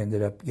 We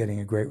ended up getting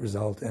a great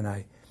result, and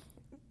I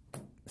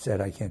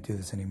said, I can't do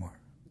this anymore.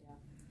 Yeah.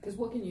 Because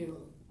what can you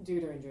do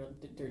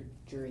during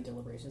jury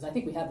deliberations? I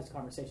think we had this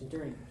conversation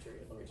during jury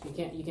deliberations. You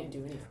can't do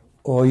anything.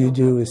 All you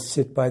do is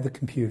sit by the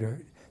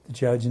computer. The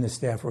judge and the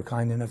staff were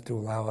kind enough to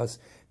allow us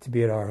to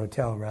be at our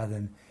hotel rather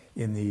than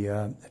in the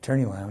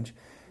attorney lounge.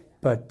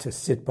 But to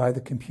sit by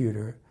the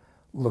computer,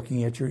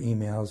 looking at your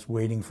emails,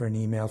 waiting for an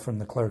email from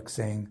the clerk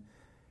saying,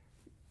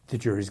 the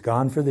jury's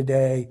gone for the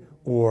day,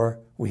 or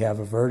we have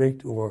a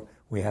verdict, or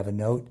we have a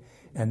note,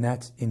 and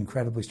that's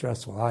incredibly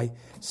stressful. I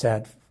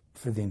sat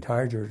for the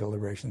entire jury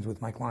deliberations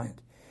with my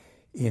client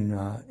in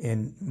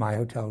my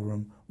hotel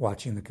room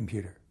watching the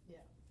computer.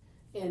 Yeah.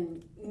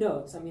 And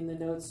notes, the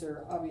notes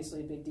are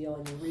obviously a big deal,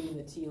 and you're reading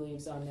the tea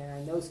leaves on there,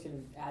 and those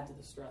can add to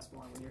the stress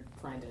more when you're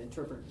trying to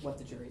interpret what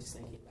the jury's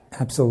thinking about.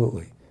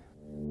 Absolutely.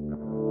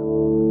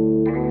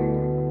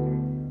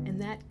 And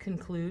that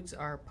concludes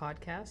our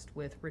podcast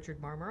with Richard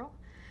Marmaro.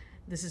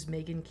 This is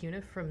Meghann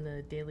Cuniff from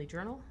the Daily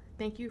Journal.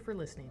 Thank you for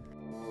listening.